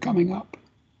ideas that are coming up.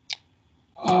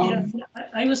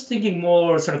 I was thinking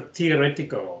more sort of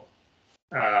theoretical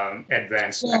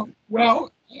advancement.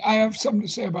 Well, I have something to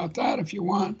say about that if you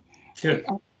want. Sure.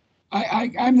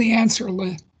 I'm the answer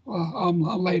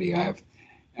lady. I have,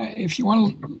 if you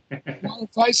want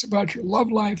advice about your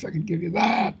love life, I can give you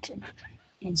that,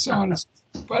 and so on.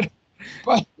 But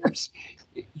But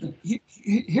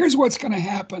here's what's going to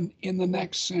happen in the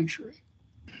next century.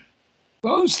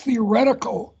 Those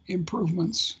theoretical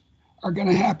improvements are going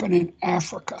to happen in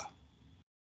Africa.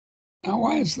 Now,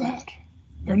 why is that?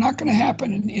 They're not going to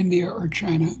happen in India or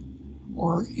China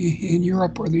or in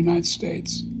Europe or the United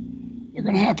States. They're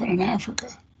going to happen in Africa.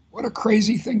 What a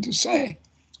crazy thing to say.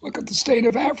 Look at the state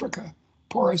of Africa,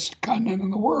 poorest continent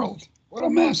in the world. What a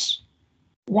mess.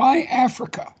 Why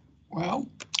Africa? Well,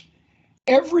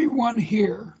 everyone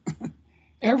here,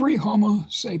 every Homo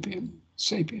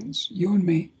sapiens, you and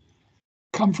me,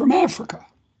 come from Africa.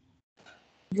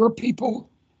 Your people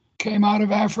came out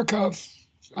of Africa,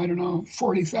 I don't know,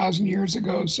 40,000 years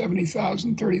ago,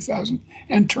 70,000, 30,000,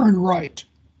 and turned right.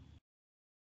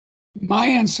 My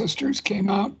ancestors came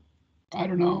out, I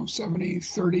don't know, 70,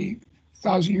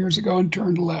 30,000 years ago and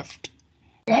turned left.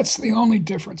 That's the only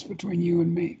difference between you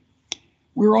and me.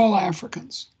 We're all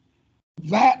Africans.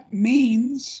 That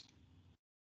means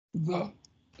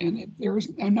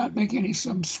I'm not making any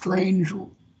some strange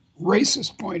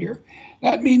racist point here.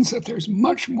 That means that there's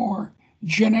much more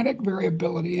genetic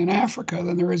variability in Africa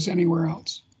than there is anywhere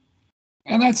else.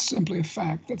 And that's simply a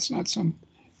fact. That's not some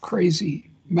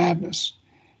crazy madness.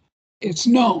 It's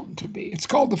known to be. It's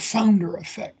called the founder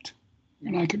effect.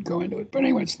 And I could go into it, but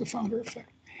anyway, it's the founder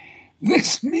effect.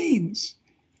 This means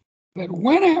that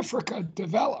when Africa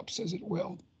develops, as it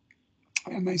will,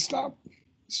 and they stop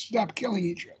killing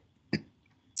each other,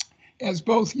 as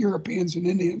both Europeans and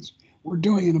Indians were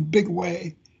doing in a big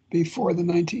way before the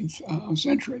 19th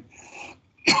century,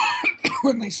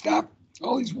 when they stop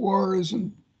all these wars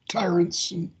and tyrants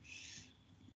and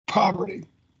poverty,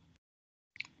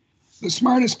 the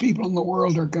smartest people in the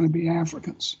world are going to be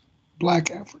Africans,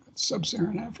 Black Africans,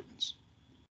 Sub-Saharan Africans.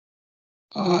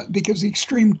 Because the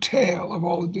extreme tail of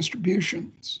all the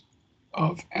distributions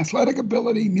of athletic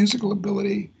ability, musical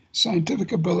ability,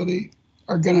 scientific ability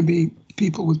are going to be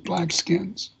people with black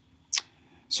skins.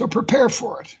 So prepare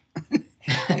for it.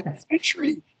 In a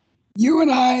century, you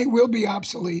and I will be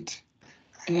obsolete,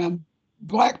 and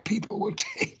black people will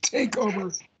take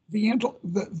over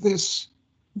these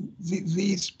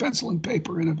pencil and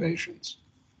paper innovations.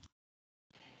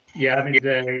 Yeah, I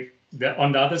mean,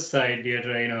 on the other side,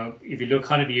 Deirdre, if you look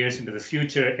 100 years into the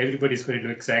future, everybody's going to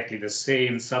do exactly the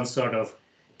same, some sort of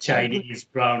Chinese,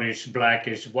 brownish,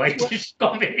 blackish, whitish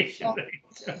combination.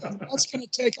 That's going to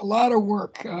take a lot of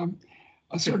work, a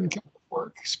certain kind of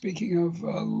work, speaking of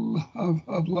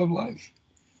love life.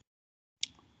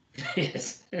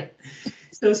 Yes.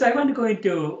 So I want to go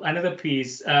into another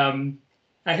piece. I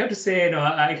have to say,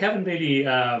 I haven't really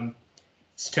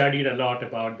studied a lot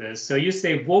about this. So you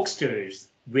say wokesters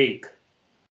wake.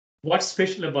 What's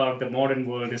special about the modern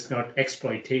world is not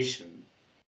exploitation.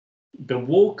 The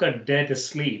woke are dead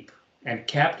asleep, and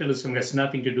capitalism has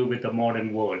nothing to do with the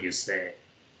modern world, you say.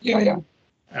 Yeah.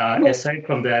 Aside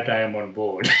from that, I am on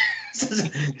board.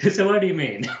 So what do you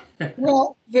mean?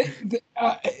 Well,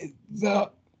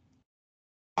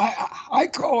 I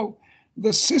call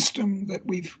the system that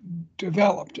we've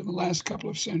developed in the last couple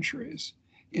of centuries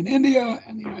in India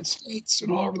and the United States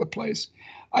and all over the place,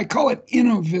 I call it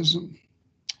innovism,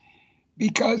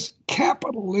 because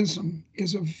capitalism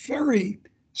is a very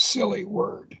silly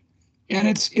word, and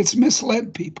it's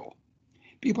misled people.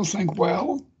 People think,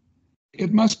 well,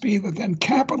 it must be that then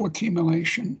capital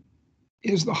accumulation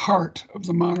is the heart of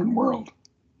the modern world,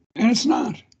 and it's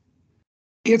not.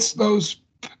 It's those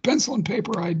pencil and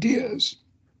paper ideas,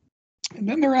 and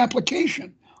then their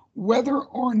application, whether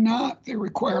or not they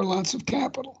require lots of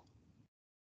capital.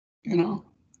 In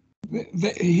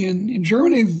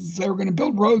Germany, they were going to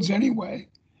build roads anyway,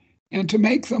 and to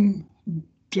make them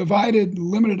divided,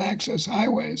 limited access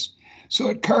highways so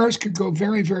that cars could go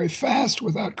very, very fast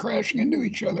without crashing into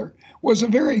each other was a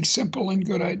very simple and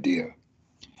good idea.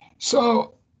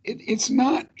 So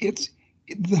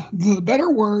the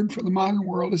better word for the modern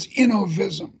world is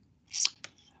innovism.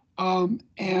 So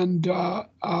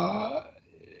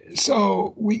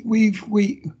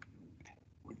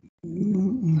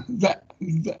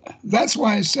that's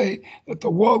why I say that the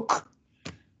woke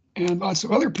and lots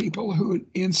of other people who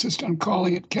insist on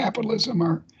calling it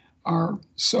capitalism are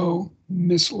so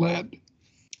misled.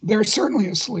 They're certainly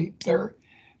asleep. Their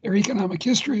economic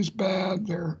history is bad.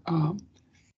 Their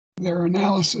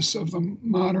analysis of the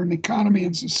modern economy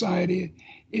and society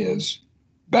is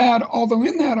bad. Although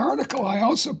in that article,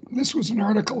 this was an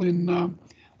article in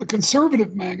the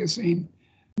conservative magazine,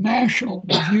 National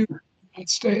Review of the United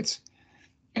States.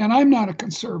 And I'm not a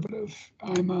conservative.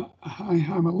 I'm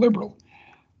a liberal.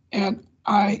 And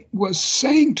I was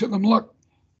saying to them, look,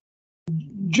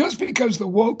 just because the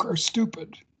woke are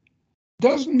stupid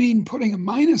doesn't mean putting a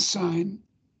minus sign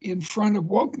in front of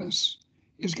wokeness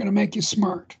is going to make you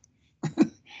smart.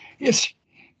 It's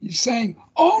you're saying,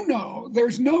 oh no,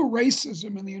 there's no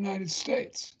racism in the United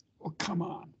States. Well, come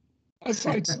on. That's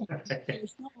like saying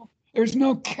there's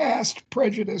no caste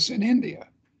prejudice in India.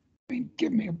 I mean,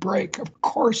 give me a break. Of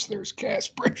course there's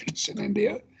caste prejudice in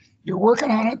India. You're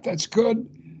working on it. That's good.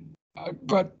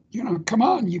 But, come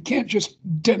on. You can't just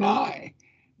deny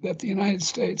that the United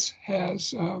States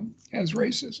has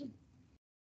racism.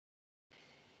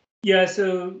 Yeah,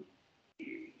 so,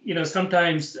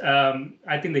 sometimes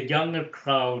I think the younger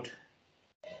crowd,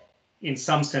 in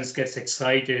some sense, gets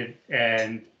excited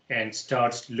and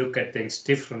starts to look at things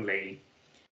differently.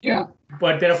 Yeah.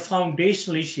 But there are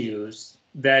foundational issues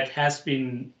that have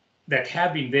been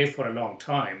there for a long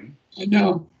time. I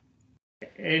know.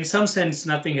 In some sense,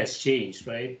 nothing has changed,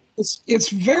 right? It's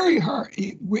very hard.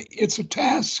 It's a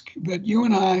task that you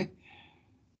and I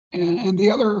and the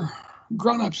other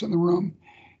grown-ups in the room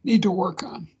need to work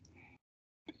on.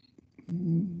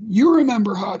 You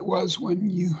remember how it was when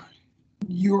you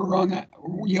were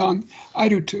young. I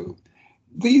do too.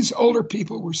 These older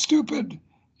people were stupid,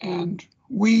 and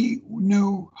we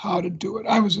knew how to do it.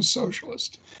 I was a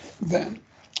socialist then,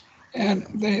 and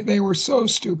they were so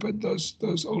stupid,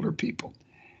 those older people.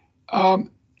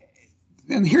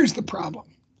 And here's the problem.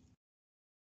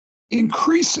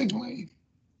 Increasingly,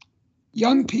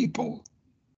 young people,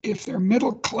 if they're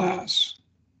middle class,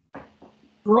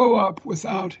 grow up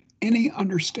without any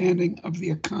understanding of the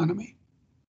economy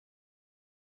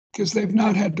because they've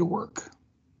not had to work.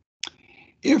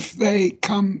 If they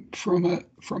come from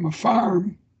a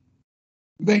farm,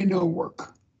 they know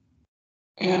work.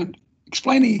 And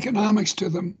explaining economics to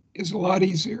them is a lot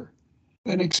easier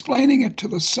than explaining it to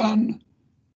the son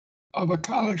of a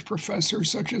college professor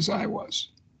such as I was.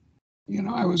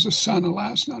 I was a son,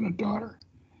 alas, not a daughter.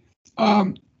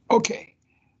 Okay.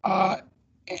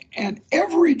 And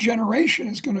every generation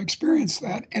is going to experience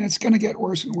that, and it's going to get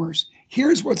worse and worse.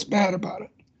 Here's what's bad about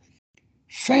it.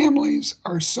 Families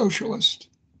are socialist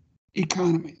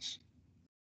economies,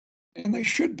 and they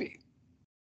should be.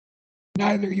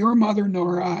 Neither your mother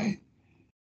nor I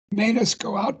made us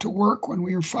go out to work when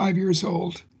we were 5 years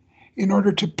old in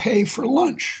order to pay for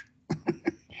lunch.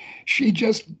 She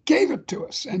just gave it to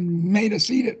us and made us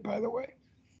eat it, by the way.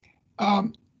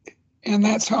 And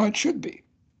that's how it should be.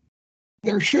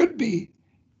 There should be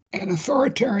an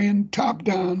authoritarian,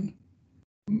 top-down,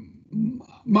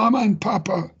 mama and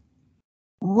papa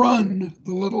run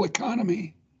the little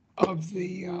economy of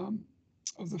the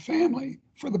family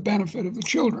for the benefit of the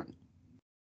children.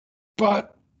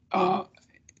 But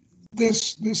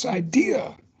this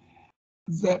idea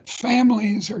that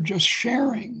families are just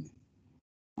sharing,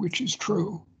 which is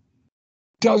true,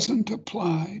 doesn't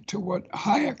apply to what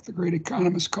Hayek, the great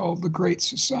economist, called the Great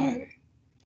Society.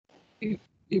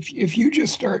 If you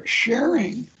just start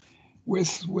sharing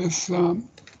with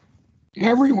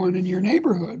everyone in your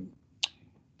neighborhood,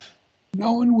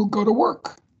 no one will go to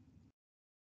work.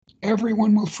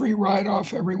 Everyone will free ride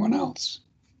off everyone else.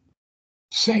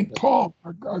 St. Paul,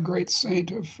 our great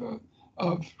saint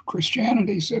of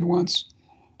Christianity, said once,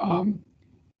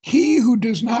 he who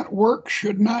does not work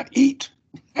should not eat.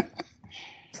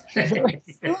 Very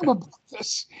firm about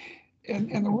this.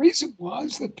 And the reason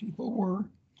was that people were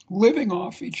living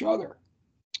off each other.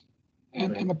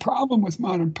 And the problem with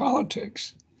modern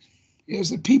politics is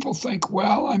that people think,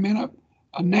 well, I'm in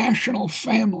a national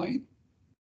family.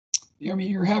 I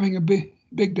mean, you're having a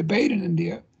big debate in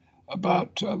India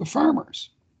about the farmers.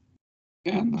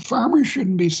 And the farmers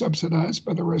shouldn't be subsidized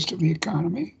by the rest of the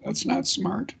economy. That's not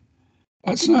smart.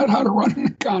 That's not how to run an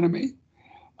economy.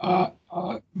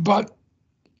 But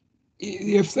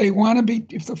if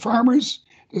the farmers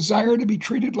desire to be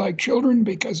treated like children,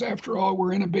 because after all,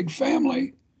 we're in a big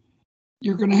family,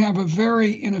 you're going to have a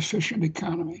very inefficient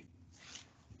economy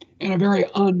and a very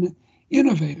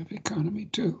uninnovative economy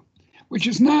too, which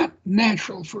is not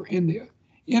natural for India.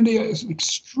 India is an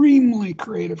extremely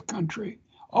creative country.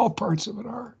 All parts of it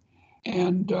are.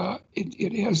 And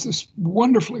it has this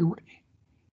wonderfully,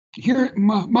 here,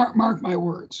 mark my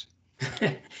words.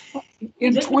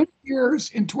 In 20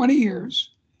 years,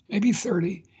 maybe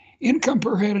 30, income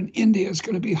per head in India is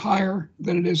going to be higher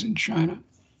than it is in China.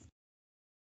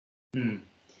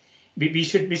 We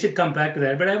should come back to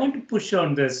that, but I want to push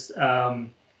on this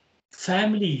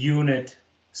family unit,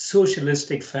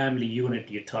 socialistic family unit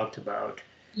you talked about.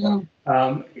 Yeah.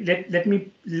 Let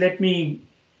me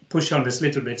push on this a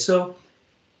little bit. So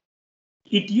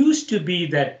it used to be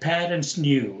that parents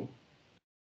knew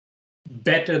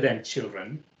better than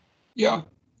children. Yeah.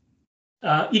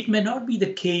 It may not be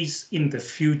the case in the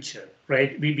future,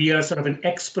 right? We are sort of an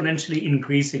exponentially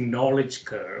increasing knowledge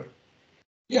curve.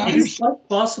 Yeah, I It is understand. quite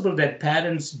possible that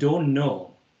parents don't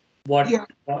know Yeah,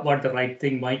 what the right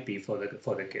thing might be for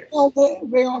the kids. well,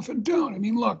 they often don't. I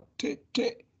mean, look, to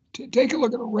take a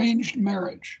look at arranged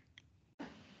marriage,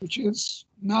 which is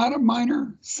not a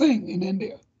minor thing in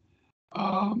India,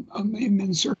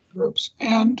 in certain groups.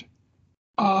 And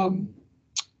um,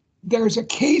 there's a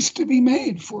case to be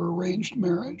made for arranged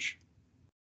marriage,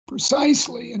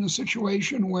 precisely in a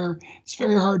situation where it's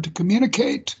very hard to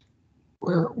communicate,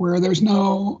 where there's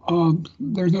no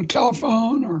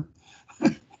telephone or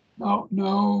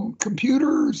no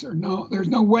computers or there's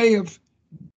no way of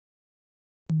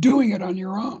doing it on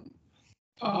your own.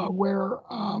 Where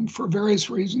for various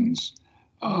reasons,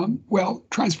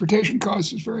 transportation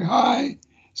cost is very high.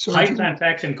 So High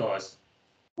transaction costs.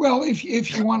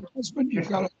 if you want a husband,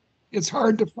 it's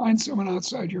hard to find someone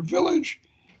outside your village,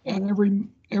 and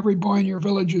every boy in your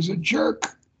village is a jerk.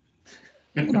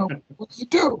 What do you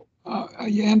do?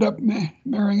 You end up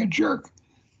marrying a jerk.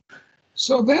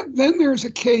 So then there's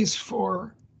a case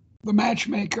for the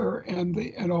matchmaker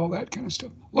and all that kind of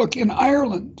stuff. Look, in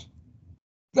Ireland,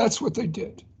 that's what they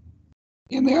did.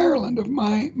 In the Ireland of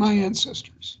my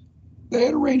ancestors, they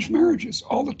had arranged marriages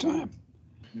all the time,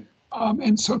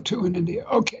 and so too in India.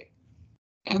 Okay,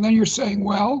 and then you're saying,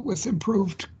 well, with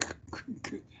improved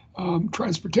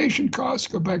transportation costs,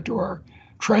 go back to our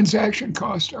transaction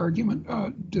cost argument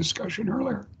discussion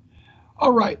earlier.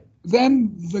 All right,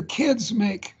 then the kids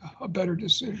make a better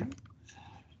decision.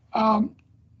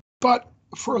 But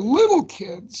for little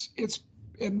kids,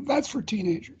 and that's for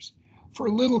teenagers. For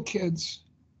little kids,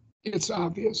 it's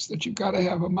obvious that you've got to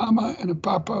have a mama and a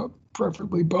papa,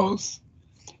 preferably both.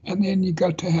 And then you've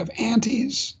got to have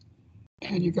aunties,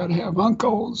 and you've got to have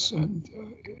uncles, and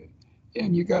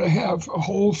you got to have a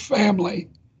whole family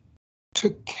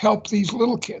to help these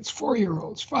little kids,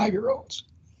 4-year-olds, 5-year-olds.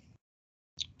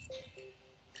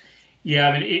 Yeah,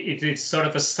 I mean, it's sort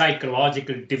of a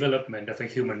psychological development of a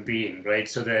human being, right?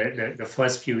 So the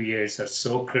first few years are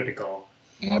so critical.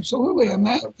 Absolutely, and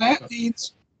that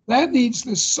needs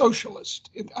this socialist.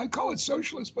 I call it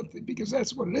socialist, but because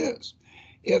that's what it is.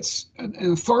 It's an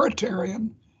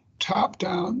authoritarian,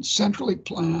 top-down, centrally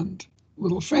planned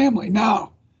little family.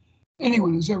 Now,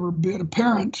 anyone who's ever been a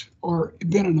parent or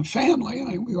been in a family,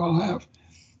 and we all have,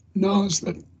 knows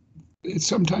that it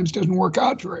sometimes doesn't work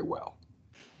out very well.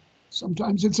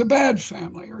 Sometimes it's a bad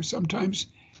family, or sometimes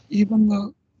even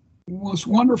the most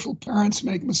wonderful parents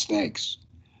make mistakes.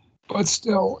 But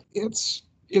still, it's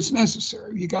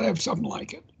necessary. You got to have something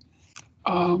like it.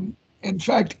 In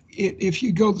fact, if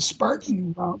you go the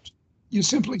Spartan route, you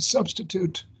simply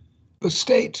substitute the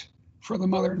state for the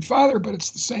mother and father, but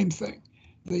it's the same thing.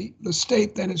 The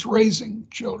state then is raising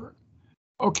children.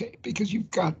 Okay, because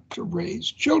you've got to raise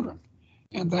children.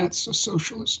 And that's a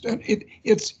socialist. And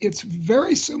it's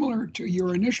very similar to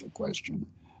your initial question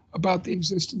about the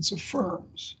existence of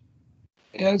firms.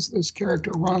 As this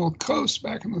character Ronald Coase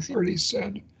back in the 30s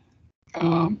said,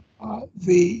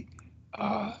 the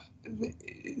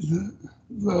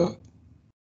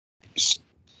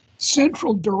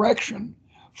central direction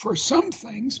for some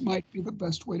things might be the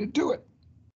best way to do it.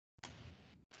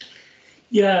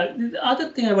 Yeah, the other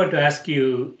thing I want to ask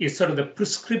you is sort of the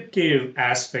prescriptive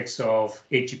aspects of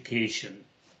education,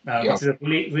 which is a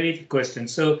related question.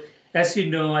 So, as you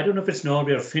know, I don't know if it's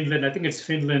Norway or Finland. I think it's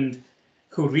Finland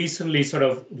who recently sort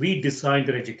of redesigned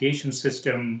their education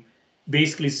system,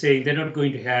 basically saying they're not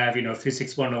going to have,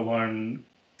 physics 101,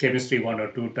 chemistry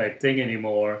 102 type thing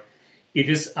anymore. It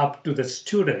is up to the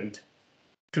student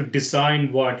to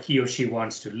design what he or she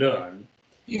wants to learn,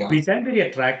 which I'm very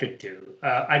attracted to.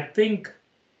 I think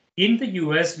in the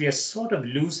US, we are sort of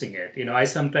losing it. I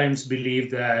sometimes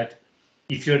believe that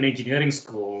if you're in engineering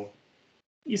school,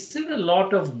 is there a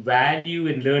lot of value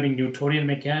in learning Newtonian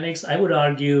mechanics? I would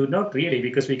argue not really,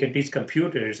 because we can teach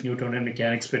computers Newtonian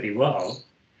mechanics pretty well.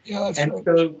 Yeah, that's and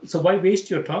right. So why waste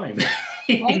your time?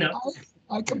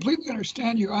 I completely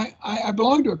understand you. I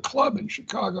belong to a club in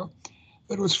Chicago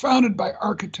that was founded by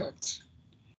architects,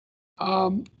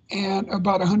 and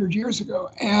about 100 years ago.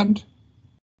 And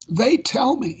they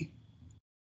tell me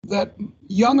that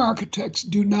young architects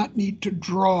do not need to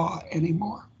draw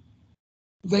anymore.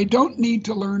 They don't need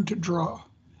to learn to draw.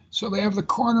 So they have the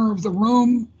corner of the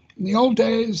room. In the old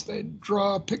days, they'd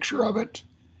draw a picture of it,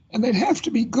 and they'd have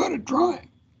to be good at drawing.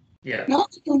 Yeah. Now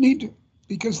they don't need to,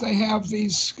 because they have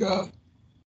these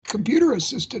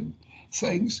computer-assisted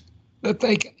things that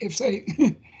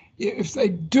if they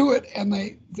do it and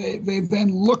they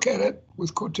then look at it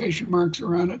with quotation marks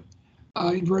around it,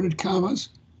 inverted commas,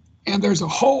 and there's a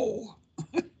hole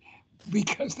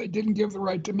because they didn't give the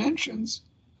right dimensions,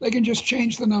 they can just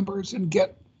change the numbers and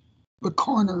get the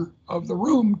corner of the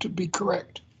room to be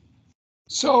correct.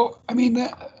 So, I mean,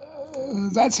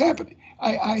 that's happening.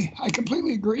 I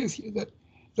completely agree with you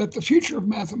that the future of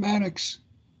mathematics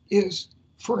is,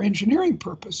 for engineering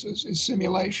purposes, is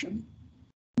simulation,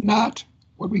 not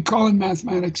what we call in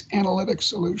mathematics analytic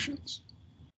solutions.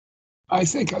 I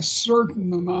think a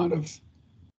certain amount of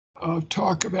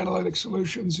talk of analytic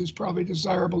solutions is probably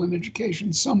desirable in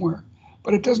education somewhere,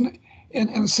 but it doesn't.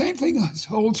 And the same thing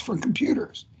holds for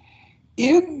computers.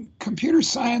 In computer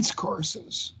science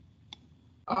courses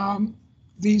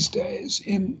these days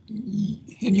in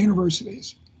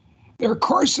universities, there are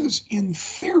courses in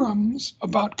theorems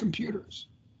about computers,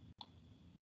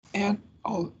 and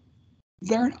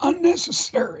they're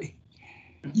unnecessary.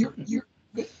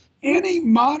 Any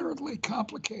moderately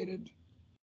complicated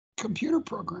computer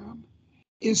program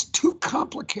is too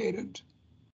complicated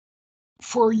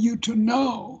for you to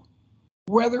know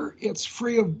whether it's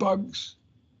free of bugs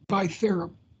by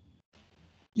theorem.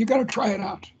 You got to try it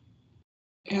out.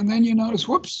 And then you notice,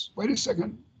 whoops, wait a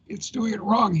second, it's doing it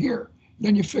wrong here.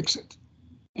 Then you fix it.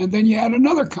 And then you add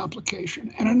another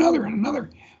complication and another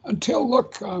until,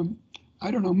 look,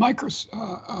 I don't know,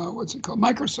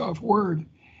 Microsoft Word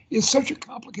is such a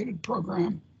complicated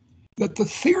program that the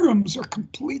theorems are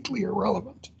completely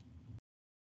irrelevant.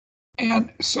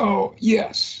 And so,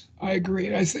 yes, I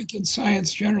agree. I think in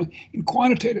science generally, in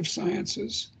quantitative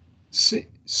sciences,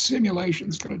 simulation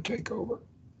is going to take over.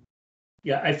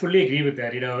 Yeah, I fully agree with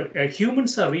that.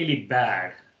 Humans are really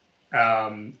bad.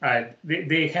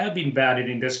 They have been bad in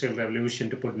Industrial Revolution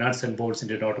to put nuts and bolts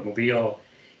into an automobile.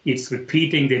 It's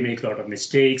repeating. They make a lot of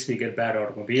mistakes. We get bad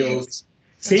automobiles. Yes.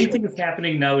 Same thing is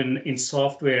happening now in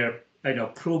software,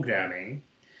 programming.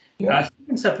 Yeah.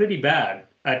 Humans are pretty bad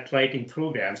at writing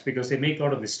programs because they make a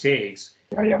lot of mistakes.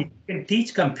 Yeah. You can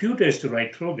teach computers to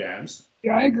write programs.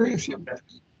 Yeah, I agree with you.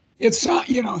 It's not,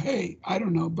 hey, I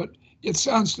don't know, but it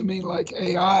sounds to me like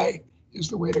AI is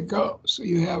the way to go. So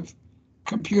you have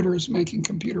computers making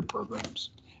computer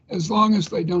programs, as long as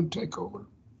they don't take over.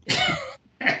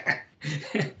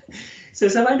 So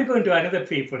I want to go into another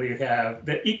paper you have.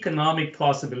 The economic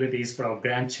possibilities for our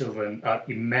grandchildren are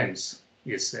immense,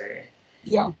 you say.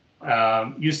 Yeah.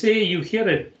 You say you hear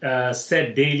it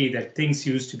said daily that things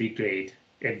used to be great,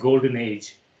 a golden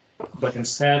age, but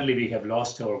sadly we have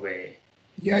lost our way.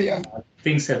 Yeah.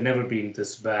 Things have never been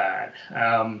this bad.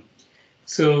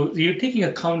 So you're taking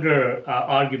a counter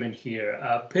argument here.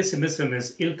 Pessimism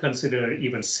is ill-considered,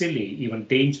 even silly, even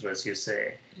dangerous, you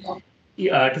say.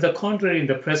 Yeah. To the contrary, in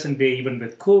the present day, even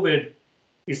with COVID,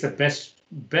 is the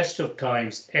best of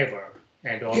times ever,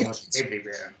 and almost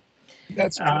everywhere.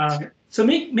 That's true. So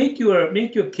make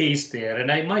your case there,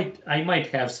 and I might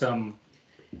have some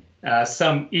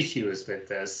issues with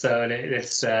this. So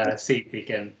let's see if we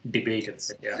can debate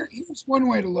it. Yeah. Here's one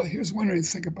way to look. Here's one way to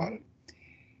think about it.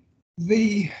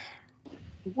 The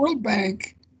World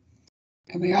Bank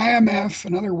and the IMF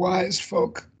and other wise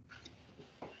folk,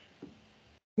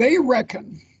 they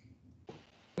reckon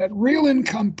that real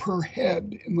income per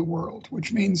head in the world,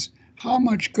 which means how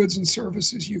much goods and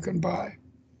services you can buy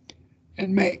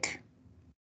and make,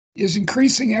 is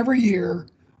increasing every year,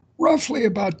 roughly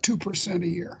about 2% a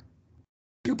year.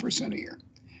 2% a year.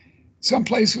 Some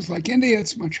places like India,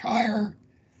 it's much higher.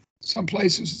 Some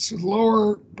places it's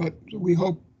lower, but we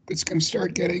hope it's going to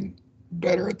start getting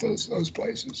better at those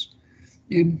places.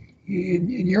 In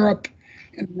Europe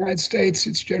and the United States,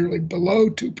 it's generally below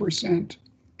 2%.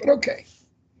 But okay,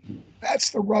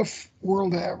 that's the rough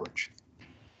world average.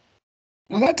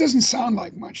 Now that doesn't sound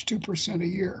like much, 2% a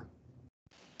year.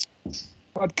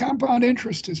 But compound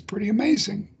interest is pretty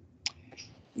amazing.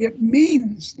 It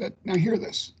means that, now hear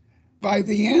this, by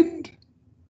the end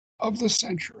of the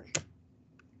century,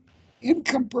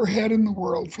 income per head in the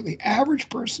world for the average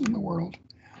person in the world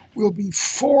will be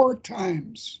 4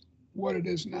 times what it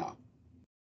is now.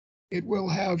 It will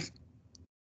have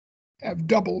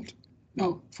doubled.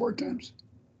 No, 4 times.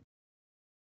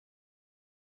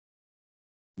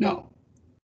 No,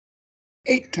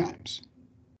 8 times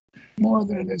more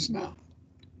than it is now.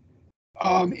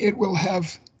 It will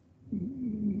have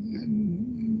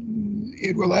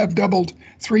doubled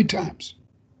 3 times.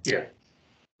 Yeah.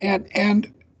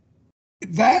 And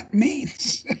that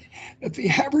means that the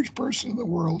average person in the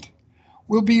world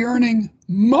will be earning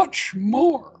much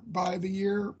more by the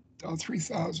year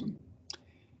 3000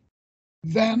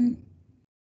 than,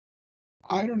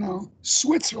 I don't know,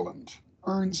 Switzerland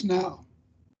earns now.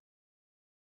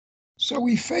 So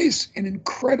we face an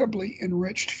incredibly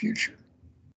enriched future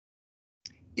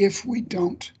if we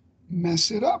don't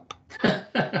mess it up.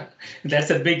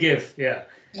 That's a big if, yeah.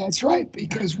 That's right,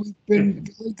 because we've been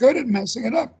very good at messing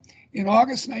it up. In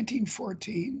August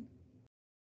 1914,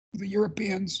 the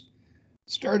Europeans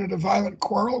started a violent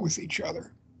quarrel with each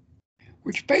other,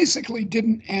 which basically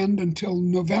didn't end until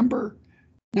November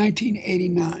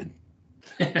 1989.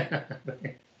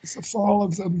 It's the fall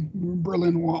of the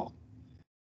Berlin Wall.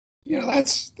 You know,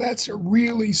 that's a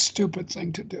really stupid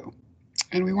thing to do,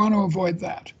 and we want to avoid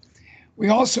that. We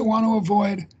also want to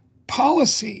avoid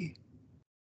policy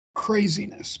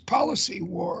craziness, policy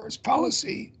wars,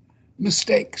 policy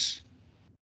mistakes,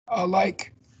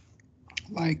 like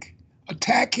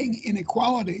attacking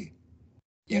inequality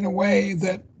in a way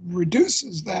that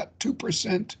reduces that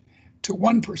 2% to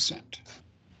 1%.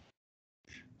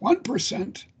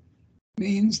 1%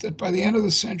 means that by the end of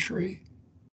the century,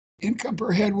 income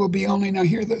per head will be only, now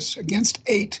hear this, against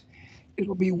 8,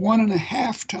 it'll be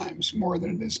 1.5 times more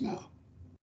than it is now.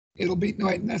 It'll be, no,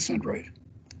 wait, that's not right.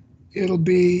 It'll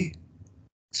be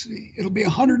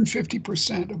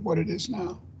 150% of what it is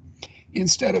now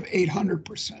instead of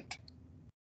 800%.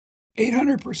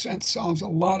 800% solves a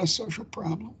lot of social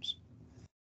problems.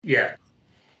 Yeah.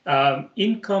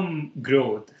 Income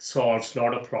growth solves a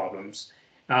lot of problems.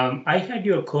 I had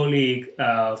your colleague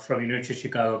from University of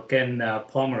Chicago, Ken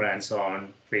Pomerantz,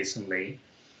 on recently.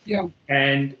 Yeah.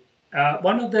 And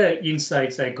one of the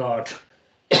insights I got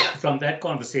from that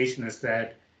conversation is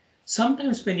that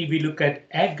sometimes when we look at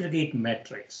aggregate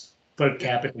metrics per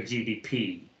capita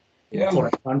GDP for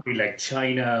a country like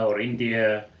China or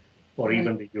India or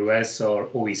even the US or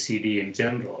OECD in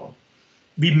general,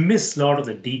 we miss a lot of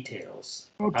the details.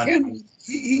 Well, Ken,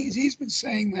 he's been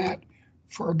saying that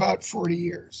for about 40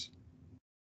 years.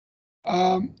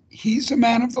 He's a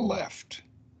man of the left,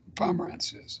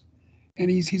 Pomerantz is, and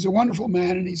he's a wonderful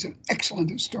man, and he's an excellent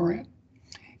historian.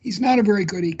 He's not a very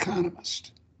good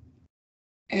economist.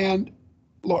 And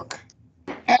look,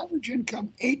 average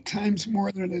income 8 times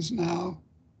more than it is now.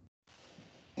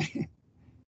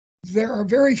 There are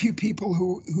very few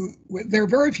people there are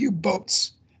very few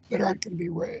boats that aren't going to be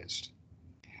raised.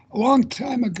 A long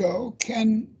time ago,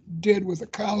 Ken did with a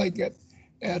colleague at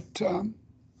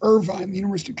Irvine, the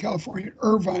University of California at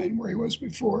Irvine, where he was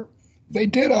before. They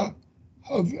did a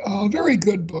very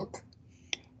good book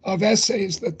of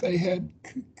essays that they had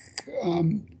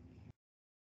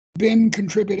been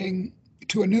contributing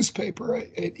to a newspaper,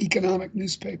 an economic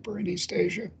newspaper in East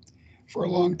Asia for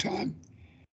a long time.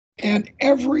 And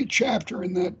every chapter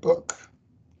in that book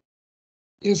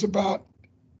is about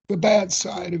the bad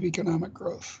side of economic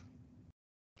growth.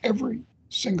 Every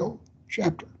single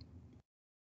chapter.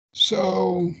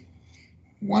 So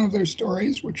one of their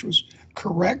stories, which was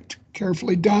correct,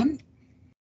 carefully done,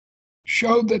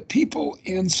 showed that people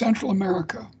in Central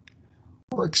America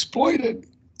were exploited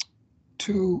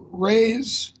to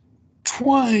raise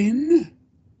twine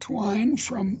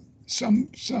from some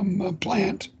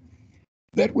plant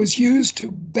that was used to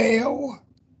bale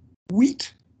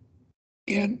wheat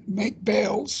and make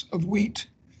bales of wheat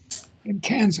in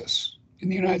Kansas in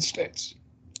the United States.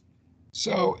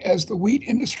 So as the wheat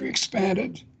industry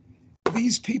expanded,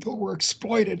 these people were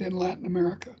exploited in Latin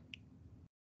America.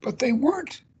 But they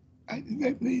weren't.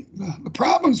 The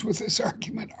problems with this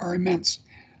argument are immense.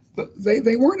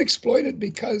 They weren't exploited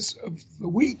because of the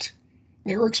wheat.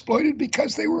 They were exploited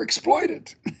because they were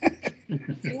exploited.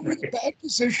 They were in a bad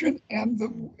position, and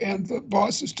the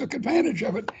bosses took advantage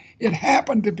of it. It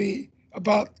happened to be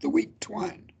about the wheat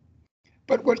twine.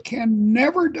 But what Ken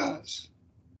never does,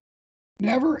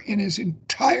 never in his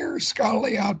entire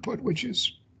scholarly output, which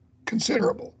is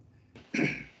considerable,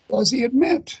 does he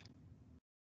admit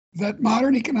that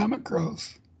modern economic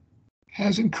growth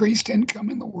has increased income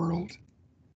in the world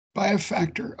by a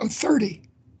factor of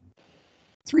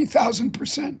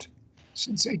 3,000%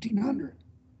 since 1800.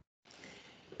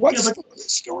 What's the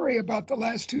story about the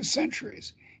last 2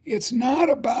 centuries? It's not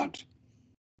about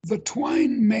the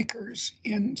twine makers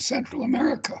in Central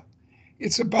America.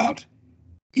 It's about,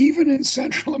 even in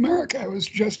Central America, I was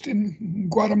just in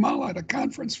Guatemala at a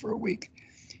conference for a week.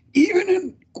 Even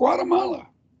in Guatemala,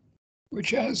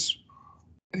 which has,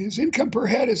 his income per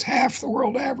head is half the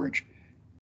world average,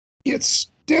 it's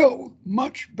still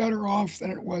much better off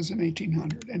than it was in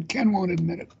 1800, and Ken won't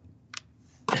admit it.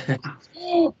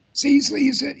 See,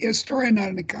 he's a historian, not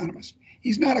an economist.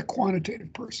 He's not a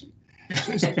quantitative person.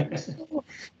 So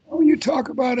you talk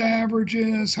about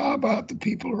averages. How about the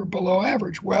people who are below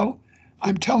average? Well,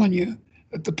 I'm telling you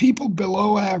that the people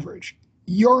below average,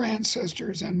 your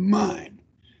ancestors and mine,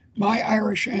 my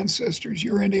Irish ancestors,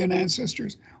 your Indian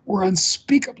ancestors, were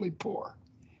unspeakably poor.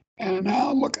 And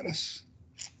now look at us.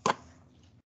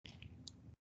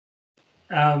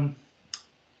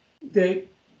 The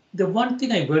the one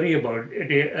thing I worry about,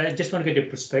 I just want to get a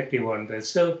perspective on this.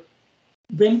 So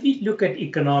when we look at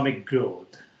economic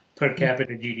growth, per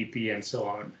capita GDP, and so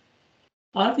on,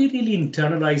 are we really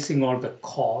internalizing all the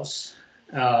costs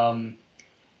in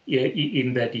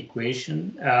that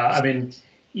equation? I mean,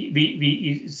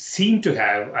 we seem to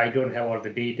have, I don't have all the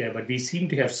data, but we seem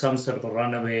to have some sort of a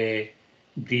runaway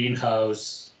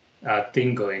greenhouse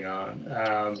thing going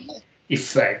on,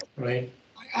 effect, right?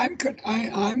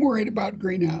 I'm worried about the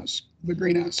greenhouse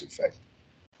effect.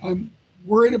 I'm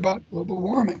worried about global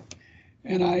warming,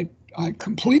 and I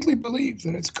completely believe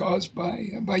that it's caused by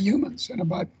humans and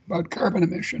about carbon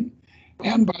emission,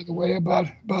 and by the way about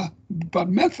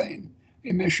methane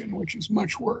emission, which is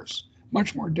much worse,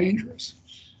 much more dangerous.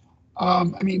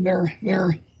 I mean,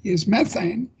 there is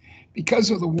methane because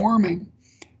of the warming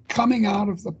coming out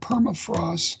of the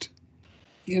permafrost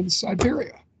in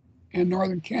Siberia and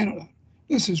northern Canada.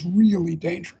 This is really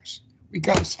dangerous. We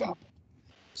got to stop it.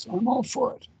 So I'm all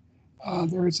for it.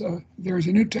 There's a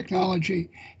new technology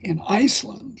in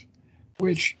Iceland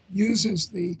which uses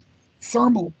the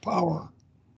thermal power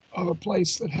of a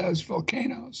place that has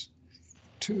volcanoes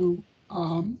to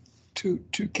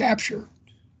to capture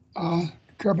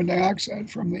carbon dioxide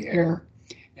from the air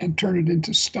and turn it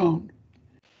into stone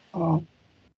uh,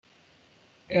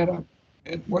 at a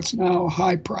at what's now a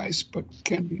high price, but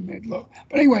can be made low.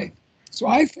 But anyway, so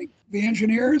I think the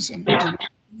engineers and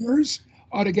engineers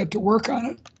ought to get to work on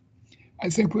it. I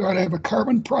think we ought to have a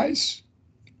carbon price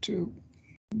to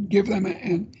give them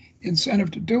an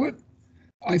incentive to do it.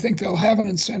 I think they'll have an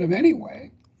incentive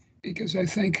anyway, because I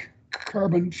think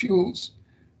carbon fuels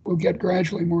will get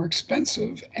gradually more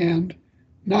expensive. And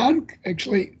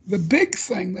actually, the big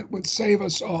thing that would save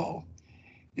us all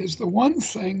is the one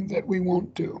thing that we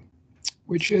won't do,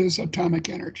 which is atomic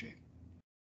energy.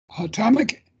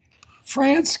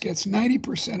 France gets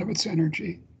 90% of its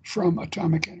energy from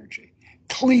atomic energy,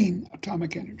 clean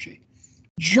atomic energy.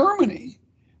 Germany,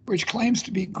 which claims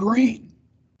to be green,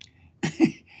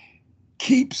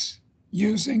 keeps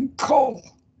using coal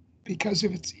because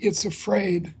it's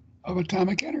afraid of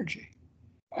atomic energy.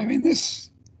 I mean, this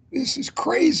is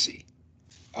crazy.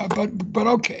 But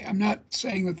okay, I'm not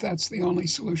saying that that's the only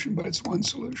solution, but it's one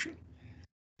solution.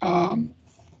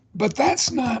 But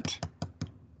that's not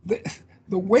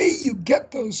the way you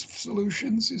get those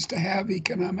solutions is to have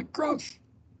economic growth.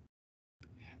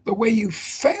 The way you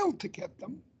fail to get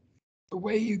them, the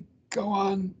way you go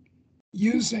on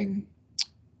using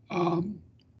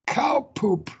cow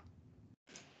poop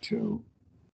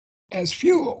as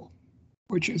fuel,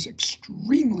 which is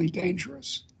extremely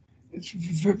dangerous. It's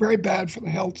very bad for the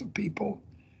health of people.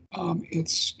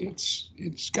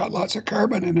 It's got lots of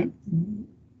carbon in it,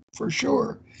 for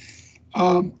sure.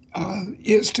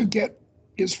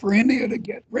 Is for India to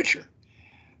get richer.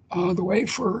 The way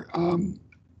for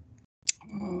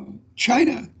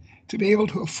China to be able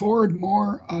to afford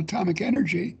more atomic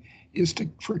energy is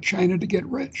for China to get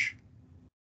rich.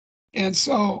 And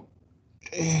so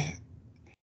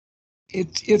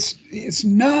it's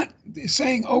not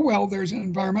saying, oh, well, there's an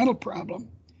environmental problem.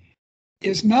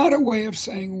 It's not a way of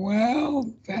saying,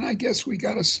 well, then I guess we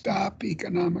got to stop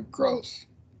economic growth.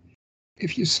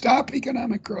 If you stop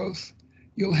economic growth,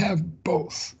 you'll have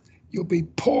both. You'll be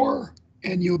poor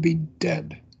and you'll be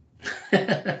dead.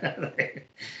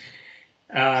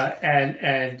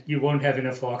 And you won't have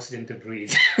enough oxygen to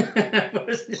breathe. So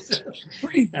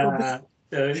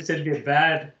it's going to be a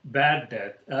bad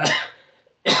death.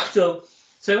 So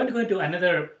I want to go into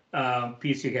another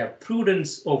piece. You have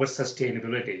prudence over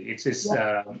sustainability. It's just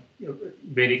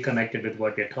very connected with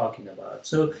what you're talking about.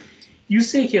 So you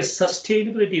say here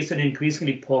sustainability is an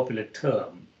increasingly popular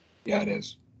term. Yeah, it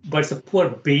is. But it's a poor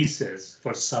basis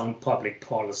for sound public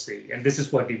policy. And this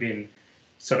is what we've been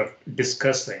sort of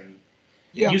discussing.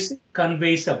 Yeah. You say it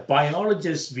conveys a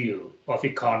biologist's view of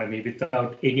economy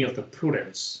without any of the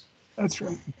prudence. That's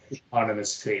right.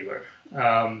 Economists favor.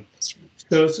 So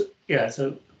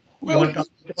well,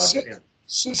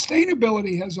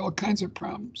 sustainability has all kinds of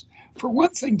problems. For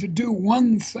one thing, to do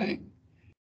one thing,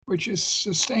 which is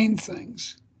sustain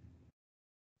things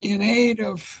in aid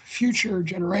of future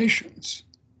generations.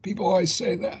 People always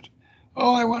say that.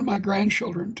 Oh, I want my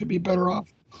grandchildren to be better off.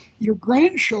 Your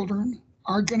grandchildren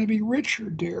are going to be richer,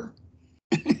 dear.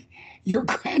 Your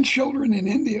grandchildren in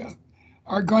India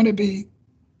are going to be,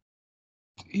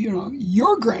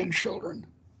 your grandchildren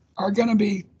are going to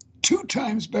be 2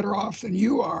 times better off than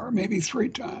you are, maybe 3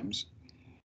 times.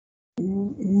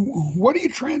 What are you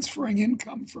transferring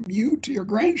income from you to your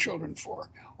grandchildren for,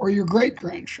 or your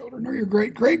great-grandchildren, or your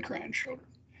great-great-grandchildren?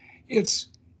 It's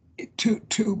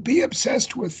to be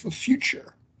obsessed with the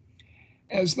future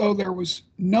as though there was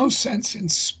no sense in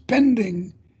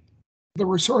spending the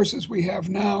resources we have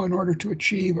now in order to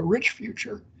achieve a rich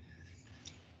future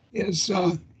is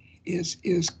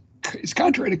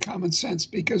contrary to common sense,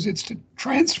 because it's to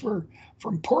transfer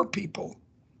from poor people,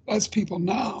 that's people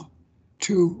now,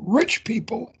 to rich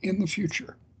people in the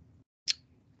future.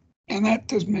 And that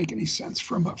doesn't make any sense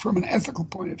from an ethical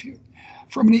point of view.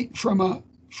 From a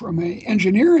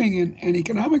engineering and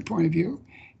economic point of view,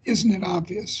 isn't it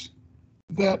obvious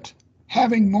that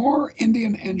having more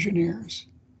Indian engineers,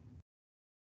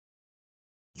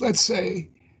 let's say,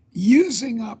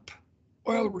 using up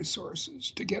oil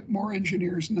resources to get more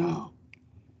engineers now,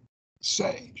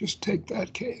 say, just take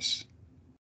that case,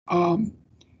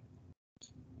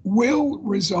 will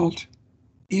result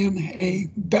in a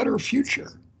better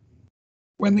future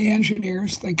when the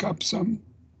engineers think up some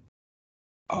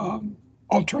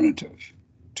alternative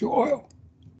to oil.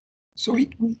 So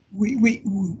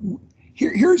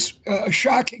here's a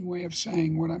shocking way of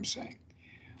saying what I'm saying.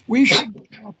 We should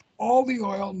burn up all the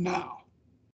oil now.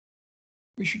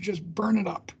 We should just burn it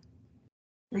up.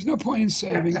 There's no point in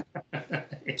saving it.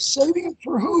 Saving it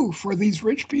for who? For these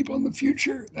rich people in the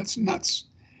future? That's nuts.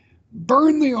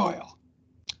 Burn the oil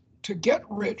to get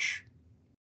rich,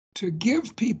 to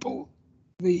give people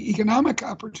the economic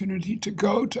opportunity to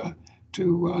go to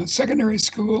secondary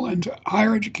school and to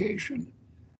higher education.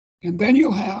 And then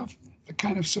you'll have the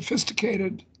kind of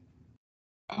sophisticated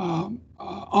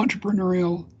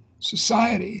entrepreneurial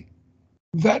society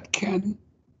that can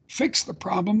fix the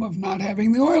problem of not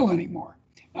having the oil anymore.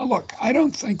 Now, look, I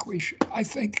don't think we should. I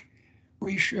think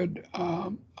we should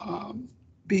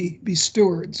be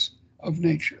stewards of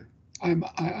nature. I'm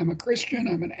a Christian.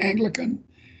 I'm an Anglican,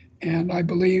 and I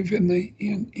believe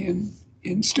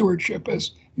in stewardship,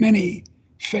 as many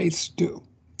faiths do.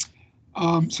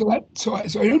 So I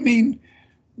don't mean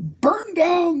burn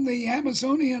down the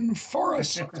Amazonian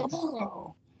forest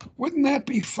tomorrow. Wouldn't that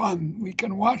be fun? We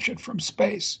can watch it from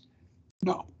space.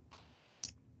 No.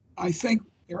 I think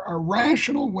there are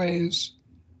rational ways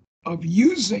of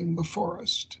using the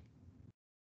forest,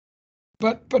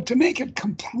 but to make it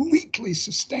completely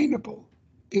sustainable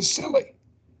is silly.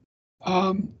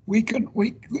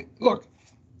 Look.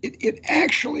 It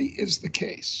actually is the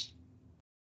case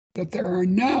that there are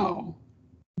now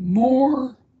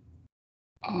more,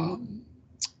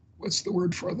 what's the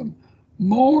word for them?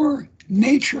 More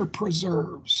nature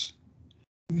preserves,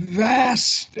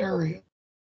 vast area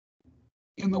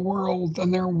in the world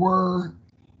than there were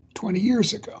 20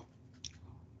 years ago.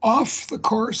 Off the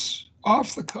coast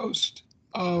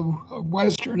of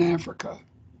Western Africa,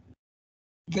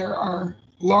 there are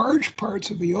large parts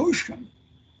of the ocean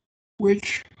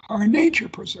which are nature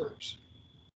preserves.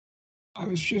 I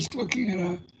was just looking at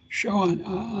a show on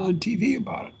TV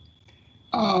about it.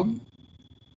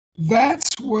 That's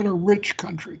what a rich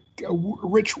country, a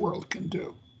rich world can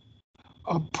do.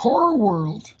 A poor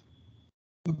world,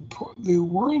 the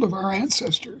world of our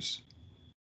ancestors,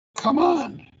 come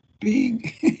on,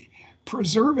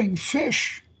 preserving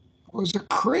fish was a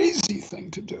crazy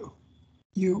thing to do.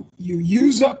 You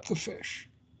use up the fish,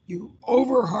 you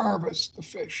over harvest the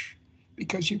fish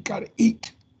because you've got to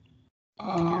eat.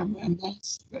 And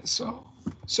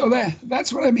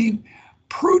that's what I mean.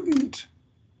 Prudent,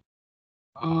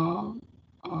 a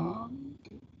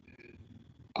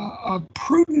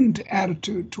prudent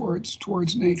attitude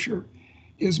towards nature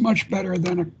is much better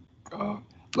than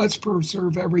let's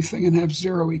preserve everything and have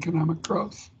zero economic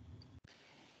growth.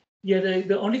 Yeah,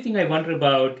 the only thing I wonder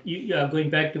about, going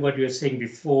back to what you were saying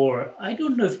before, I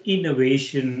don't know if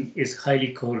innovation is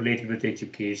highly correlated with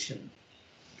education.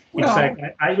 In fact,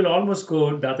 I will almost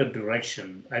go the other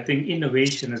direction. I think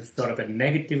innovation is sort of a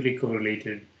negatively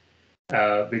correlated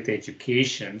with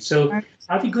education. So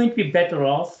are we going to be better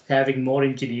off having more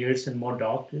engineers and more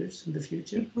doctors in the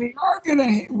future? We are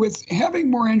with having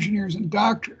more engineers and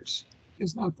doctors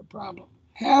is not the problem.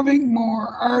 Having more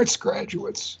arts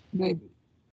graduates, maybe.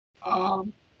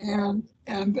 And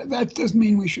that doesn't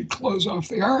mean we should close off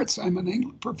the arts. I'm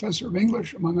an professor of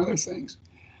English, among other things.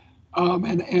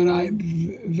 And I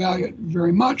value it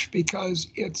very much because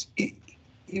it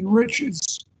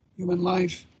enriches human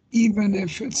life, even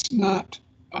if it's not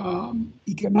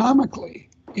economically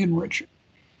enriching.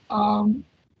 And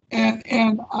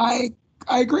I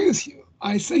agree with you.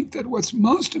 I think that what's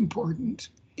most important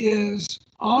is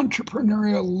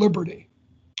entrepreneurial liberty.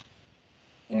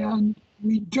 And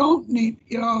we don't need,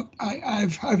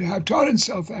 I've taught in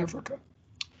South Africa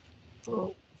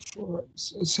for a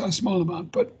small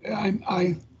amount, but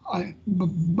I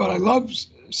love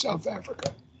South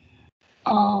Africa.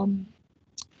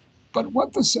 But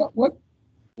what the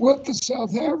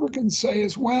South Africans say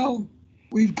is, well,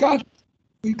 we've got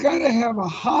to have a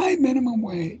high minimum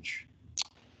wage,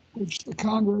 which the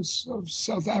Congress of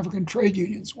South African Trade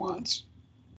Unions wants.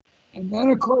 And then,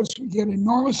 of course, we get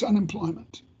enormous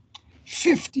unemployment,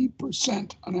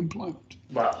 50% unemployment.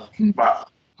 Wow. Wow.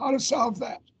 How to solve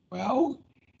that? Well,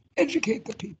 educate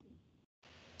the people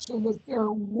so that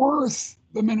they're worth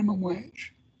the minimum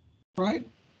wage, right?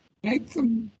 Make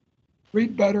them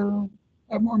read better,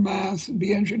 have more math, and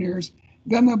be engineers.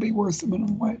 Then they'll be worth the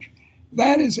minimum wage.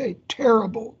 That is a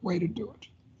terrible way to do it.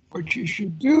 What you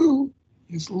should do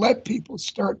is let people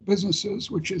start businesses,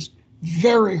 which is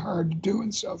very hard to do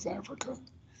in South Africa.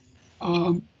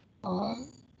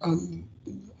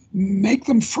 Make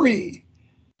them free.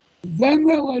 Then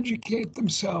they'll educate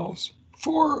themselves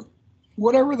for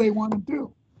whatever they want to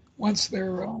do once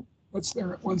they're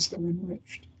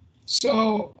enriched.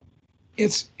 So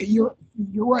you're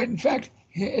right. In fact,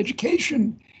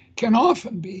 education can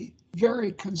often be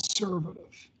very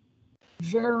conservative,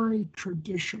 very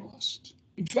traditionalist.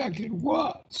 In fact, it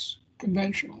was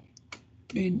conventionally.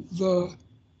 I mean, the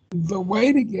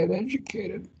way to get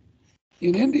educated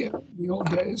in India in the old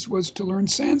days was to learn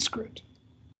Sanskrit.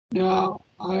 Now,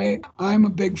 I'm a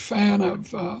big fan of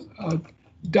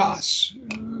Das,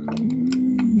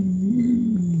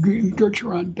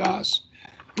 Gurcharan Das,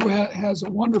 who has a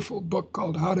wonderful book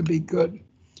called How to Be Good,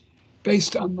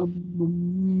 based on the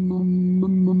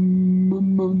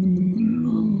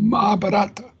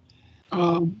Mahabharata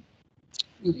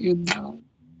in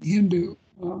Hindu,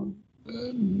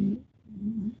 in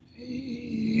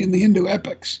the Hindu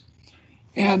epics.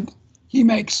 And he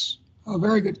makes a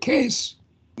very good case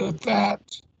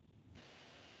that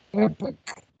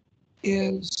epic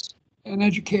is an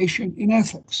education in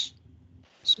ethics.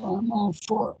 So I'm all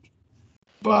for it.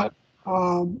 But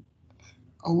a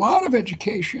lot of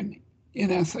education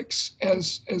in ethics,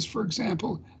 as for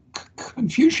example,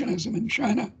 Confucianism in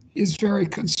China, is very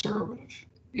conservative.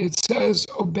 It says,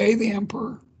 obey the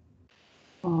emperor,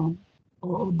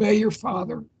 obey your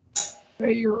father,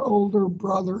 obey your older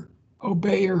brother,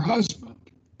 obey your husband.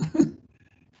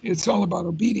 It's all about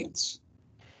obedience.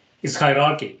 It's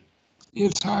hierarchy.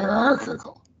 It's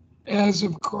hierarchical, as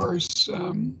of course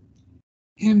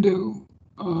Hindu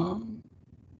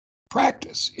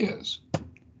practice is.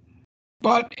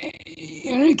 But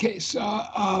in any case,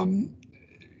 the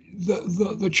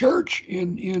church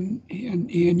in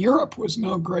Europe was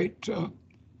no great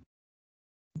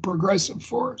progressive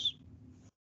force.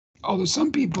 Although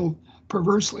some people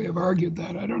perversely have argued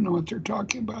that. I don't know what they're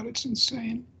talking about. It's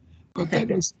insane. But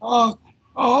that is all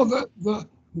the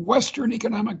Western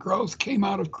economic growth came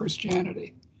out of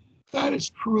Christianity. That is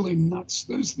truly nuts.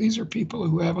 These are people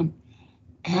who haven't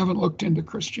looked into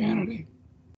Christianity.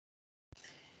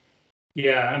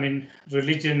 Yeah, I mean,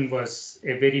 religion was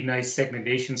a very nice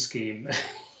segmentation scheme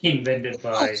invented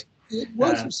by... It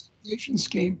was a segmentation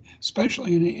scheme,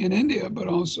 especially in India, but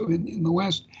also in the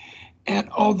West. And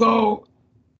although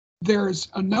there's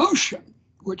a notion,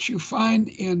 which you find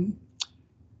in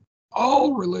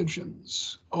all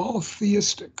religions, all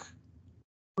theistic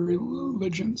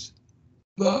religions,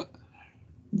 the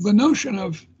notion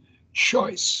of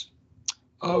choice,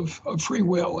 of free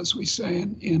will, as we say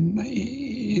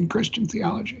in Christian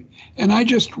theology. And I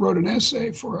just wrote an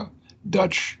essay for a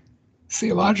Dutch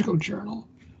theological journal,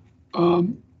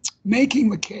 making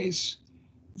the case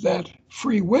that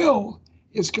free will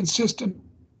is consistent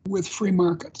with free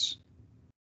markets.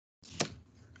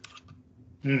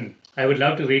 I would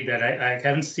love to read that. I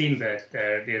haven't seen that.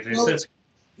 The research.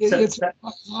 It's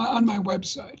on my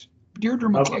website,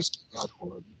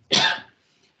 DeirdreMcCluskey.org.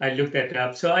 I looked that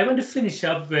up. So I want to finish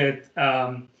up with,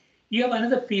 you have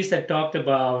another piece that talked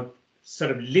about sort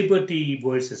of liberty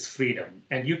versus freedom.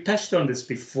 And you touched on this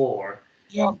before.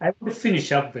 Yeah. I want to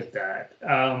finish up with that.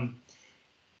 I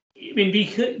mean, we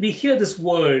hear these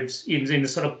words in the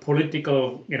sort of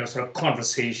political, sort of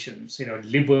conversations,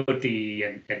 liberty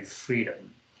and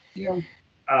freedom. Yeah.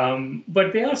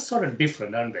 But they are sort of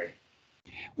different, aren't they?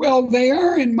 Well, they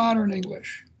are in modern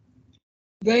English.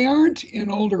 They aren't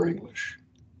in older English.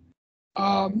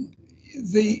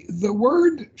 The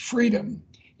word freedom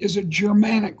is a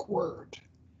Germanic word.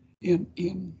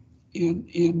 In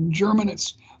German,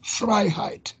 it's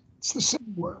Freiheit. It's the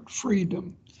same word,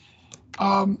 freedom.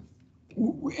 And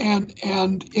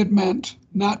it meant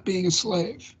not being a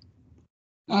slave,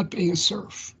 not being a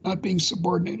serf, not being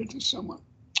subordinated to someone.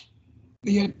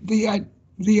 The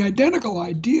identical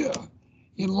idea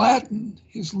in Latin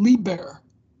is liber,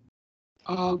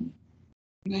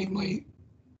 namely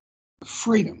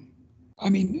freedom. I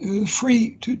mean,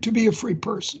 free to be a free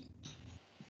person.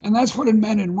 And that's what it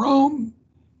meant in Rome.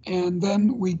 And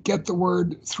then we get the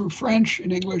word through French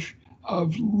and English,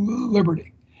 of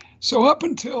liberty. So up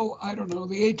until, I don't know,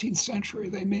 the 18th century,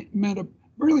 they meant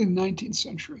really the 19th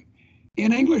century.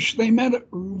 In English, they meant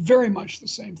very much the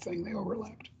same thing. They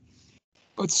overlapped.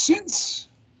 But since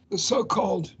the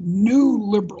so-called new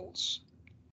liberals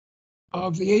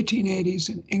of the 1880s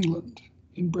in England,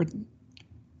 in Britain,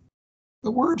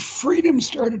 the word freedom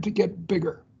started to get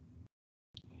bigger.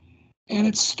 And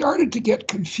it started to get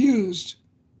confused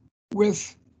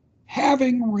with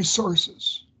having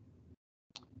resources.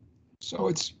 So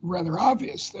it's rather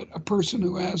obvious that a person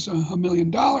who has $1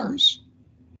 million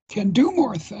can do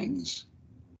more things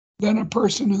than a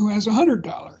person who has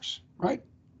 $100, right?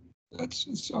 That's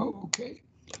so okay.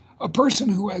 A person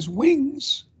who has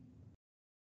wings,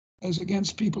 as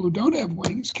against people who don't have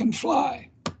wings, can fly,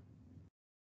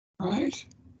 right?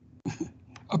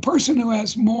 A person who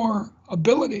has more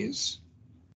abilities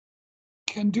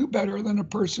can do better than a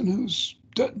person who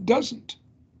doesn't.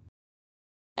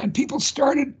 And people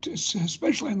started to,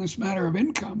 especially in this matter of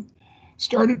income,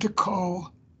 started to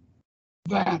call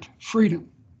that freedom.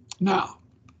 Now,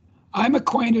 I'm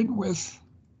acquainted with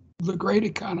the great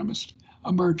economist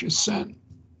Amartya Sen.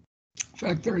 In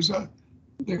fact, there's a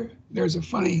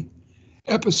funny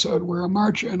episode where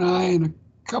Amartya and I and a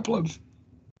couple of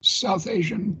South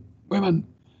Asian women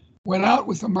went out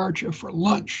with Amartya for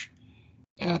lunch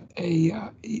at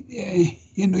in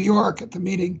New York at the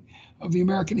meeting of the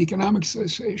American Economic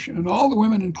Association, and all the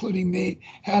women, including me,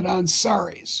 had on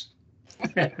saris.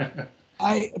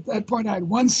 At that point, I had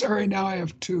one sari. Now I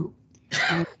have two.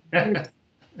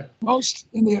 Most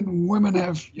Indian women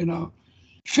have,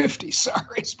 50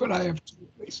 saris, but I have two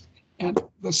at least. And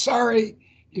the sari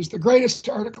is the greatest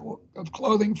article of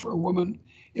clothing for a woman.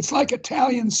 It's like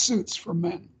Italian suits for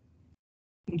men.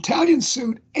 An Italian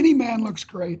suit, any man looks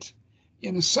great.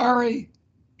 In a sari,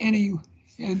 any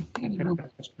woman.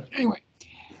 Anyway,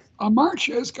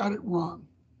 Amartya's got it wrong.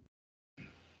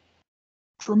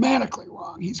 Dramatically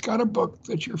wrong. He's got a book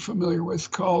that you're familiar with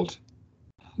called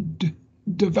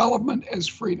Development as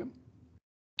Freedom.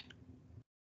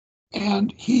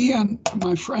 And he and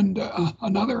my friend,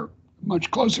 another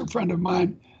much closer friend of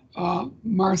mine,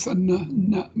 Martha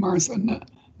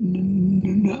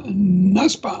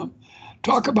Nussbaum,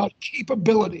 talk about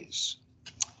capabilities.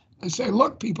 They say,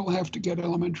 look, people have to get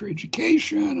elementary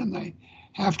education and they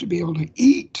have to be able to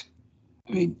eat.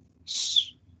 I mean,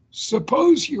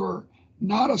 suppose you're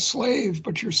not a slave,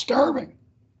 but you're starving.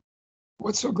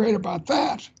 What's so great about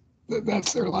that?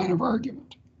 That's their line of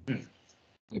argument.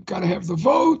 They've got to have the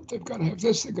vote. They've got to have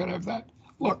this. They've got to have that.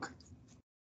 Look,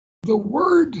 the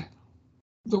word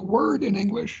in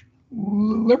English,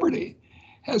 liberty,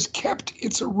 has kept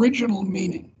its original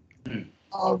meaning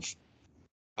of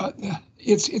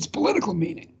its political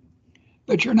meaning,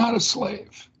 that you're not a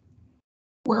slave.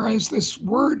 Whereas this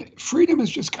word freedom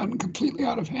has just gotten completely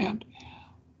out of hand.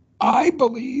 I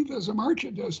believe, as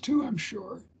Amartya does too, I'm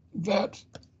sure, that,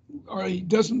 or he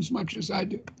doesn't as much as I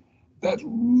do, that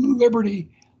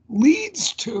liberty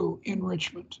leads to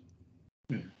enrichment.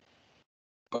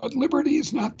 But liberty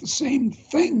is not the same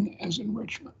thing as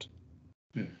enrichment.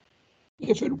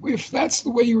 If that's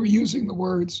the way you were using the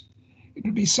words, it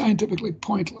would be scientifically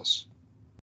pointless,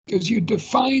 because you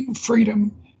define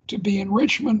freedom to be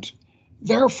enrichment,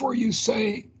 therefore you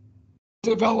say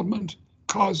development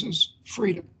causes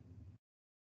freedom.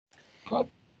 But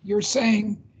you're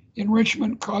saying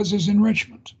enrichment causes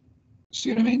enrichment.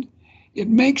 See what I mean? It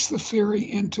makes the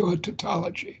theory into a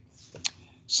tautology.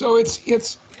 So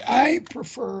I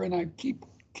prefer, and I keep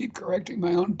correcting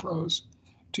my own prose,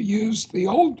 to use the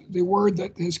word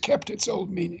that has kept its old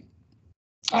meaning.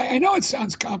 I know it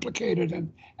sounds complicated and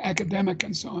academic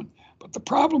and so on, but the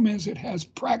problem is it has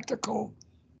practical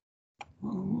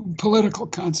political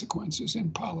consequences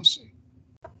in policy,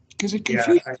 because it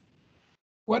confuses.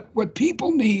 What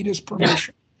people need is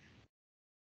permission.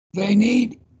 They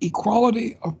need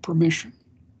equality of permission.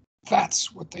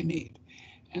 That's what they need.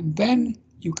 And then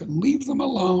you can leave them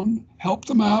alone, help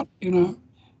them out in a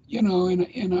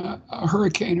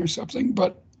hurricane or something,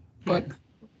 but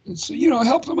it's,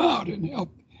 help them out and help.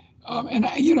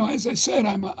 As I said,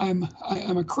 I'm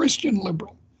a Christian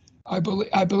liberal. I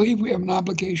believe we have an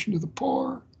obligation to the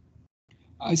poor.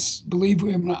 I believe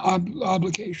we have an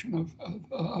obligation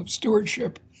of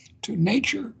stewardship to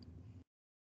nature.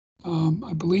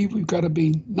 I believe we've got to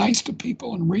be nice to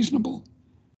people and reasonable,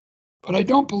 but I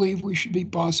don't believe we should be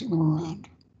bossing them around.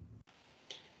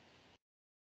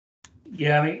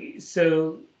 Yeah, I mean,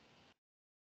 so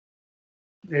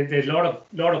there's a lot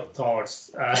of thoughts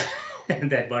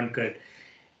that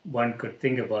one could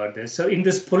think about this. So in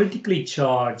this politically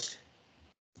charged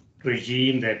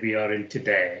regime that we are in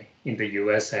today, in the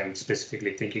US, I'm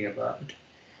specifically thinking about.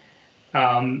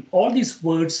 All these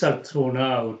words are thrown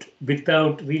out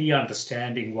without really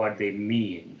understanding what they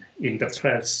mean in the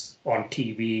press, on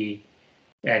TV,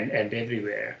 and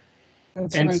everywhere.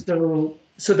 That's And right.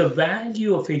 so the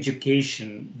value of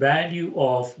education, value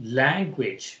of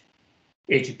language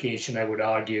education, I would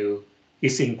argue,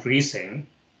 is increasing.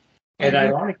 I And agree.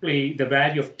 ironically, the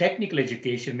value of technical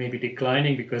education may be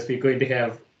declining because we're going to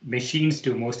have machines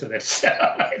do most of that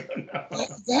stuff. I don't know.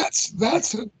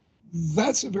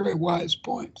 That's a very wise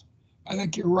point. I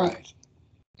think you're right.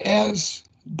 As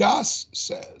Das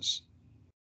says,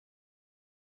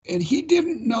 and he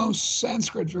didn't know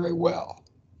Sanskrit very well.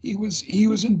 He was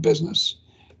in business,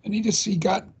 and he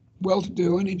got well to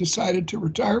do, and he decided to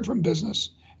retire from business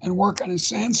and work on his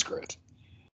Sanskrit,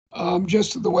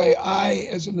 just the way I,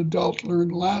 as an adult,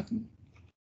 learned Latin.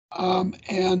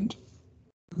 And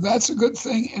that's a good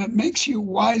thing, and it makes you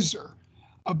wiser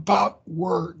about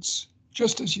words,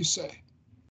 just as you say.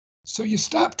 So you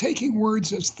stop taking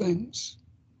words as things.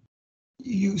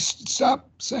 You stop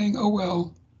saying, "Oh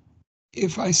well,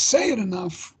 if I say it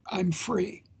enough, I'm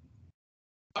free."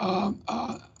 Um,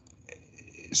 uh,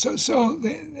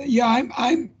 yeah,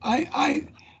 I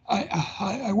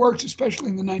worked especially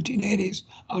in the 1980s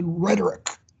on rhetoric,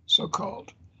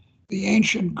 so-called, the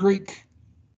ancient Greek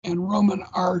and Roman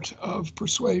art of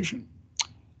persuasion.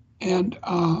 And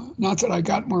not that I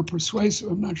got more persuasive,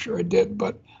 I'm not sure I did,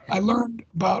 but I learned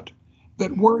about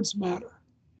that words matter.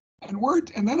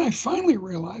 And then I finally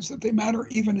realized that they matter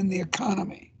even in the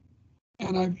economy.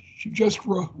 And I just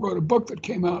wrote a book that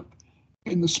came out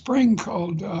in the spring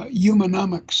called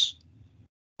Humanomics,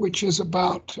 which is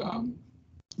about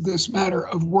this matter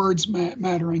of words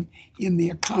mattering in the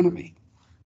economy.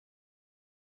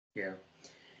 Yeah.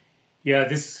 Yeah,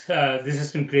 this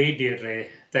has been great, Deirdre.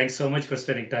 Thanks so much for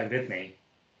spending time with me.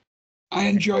 I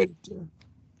enjoyed it too.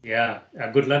 Yeah,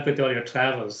 good luck with all your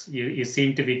travels. You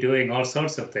seem to be doing all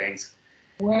sorts of things.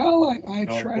 Well, I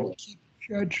Oh, try to cool. keep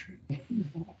judge.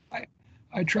 I,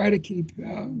 I try to keep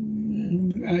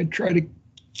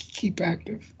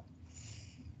active.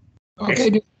 Okay,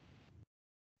 Excellent.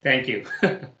 Thank you.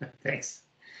 Thanks.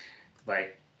 Bye.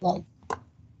 bye.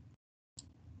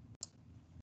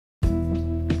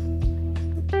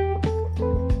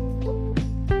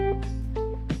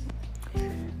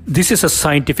 This is a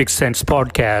Scientific Sense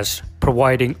podcast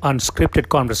providing unscripted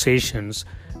conversations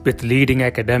with leading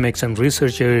academics and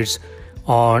researchers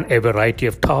on a variety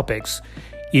of topics.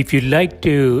 If you'd like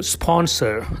to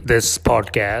sponsor this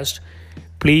podcast,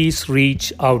 please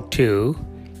reach out to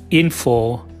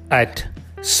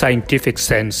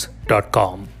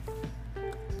info@scientificsense.com.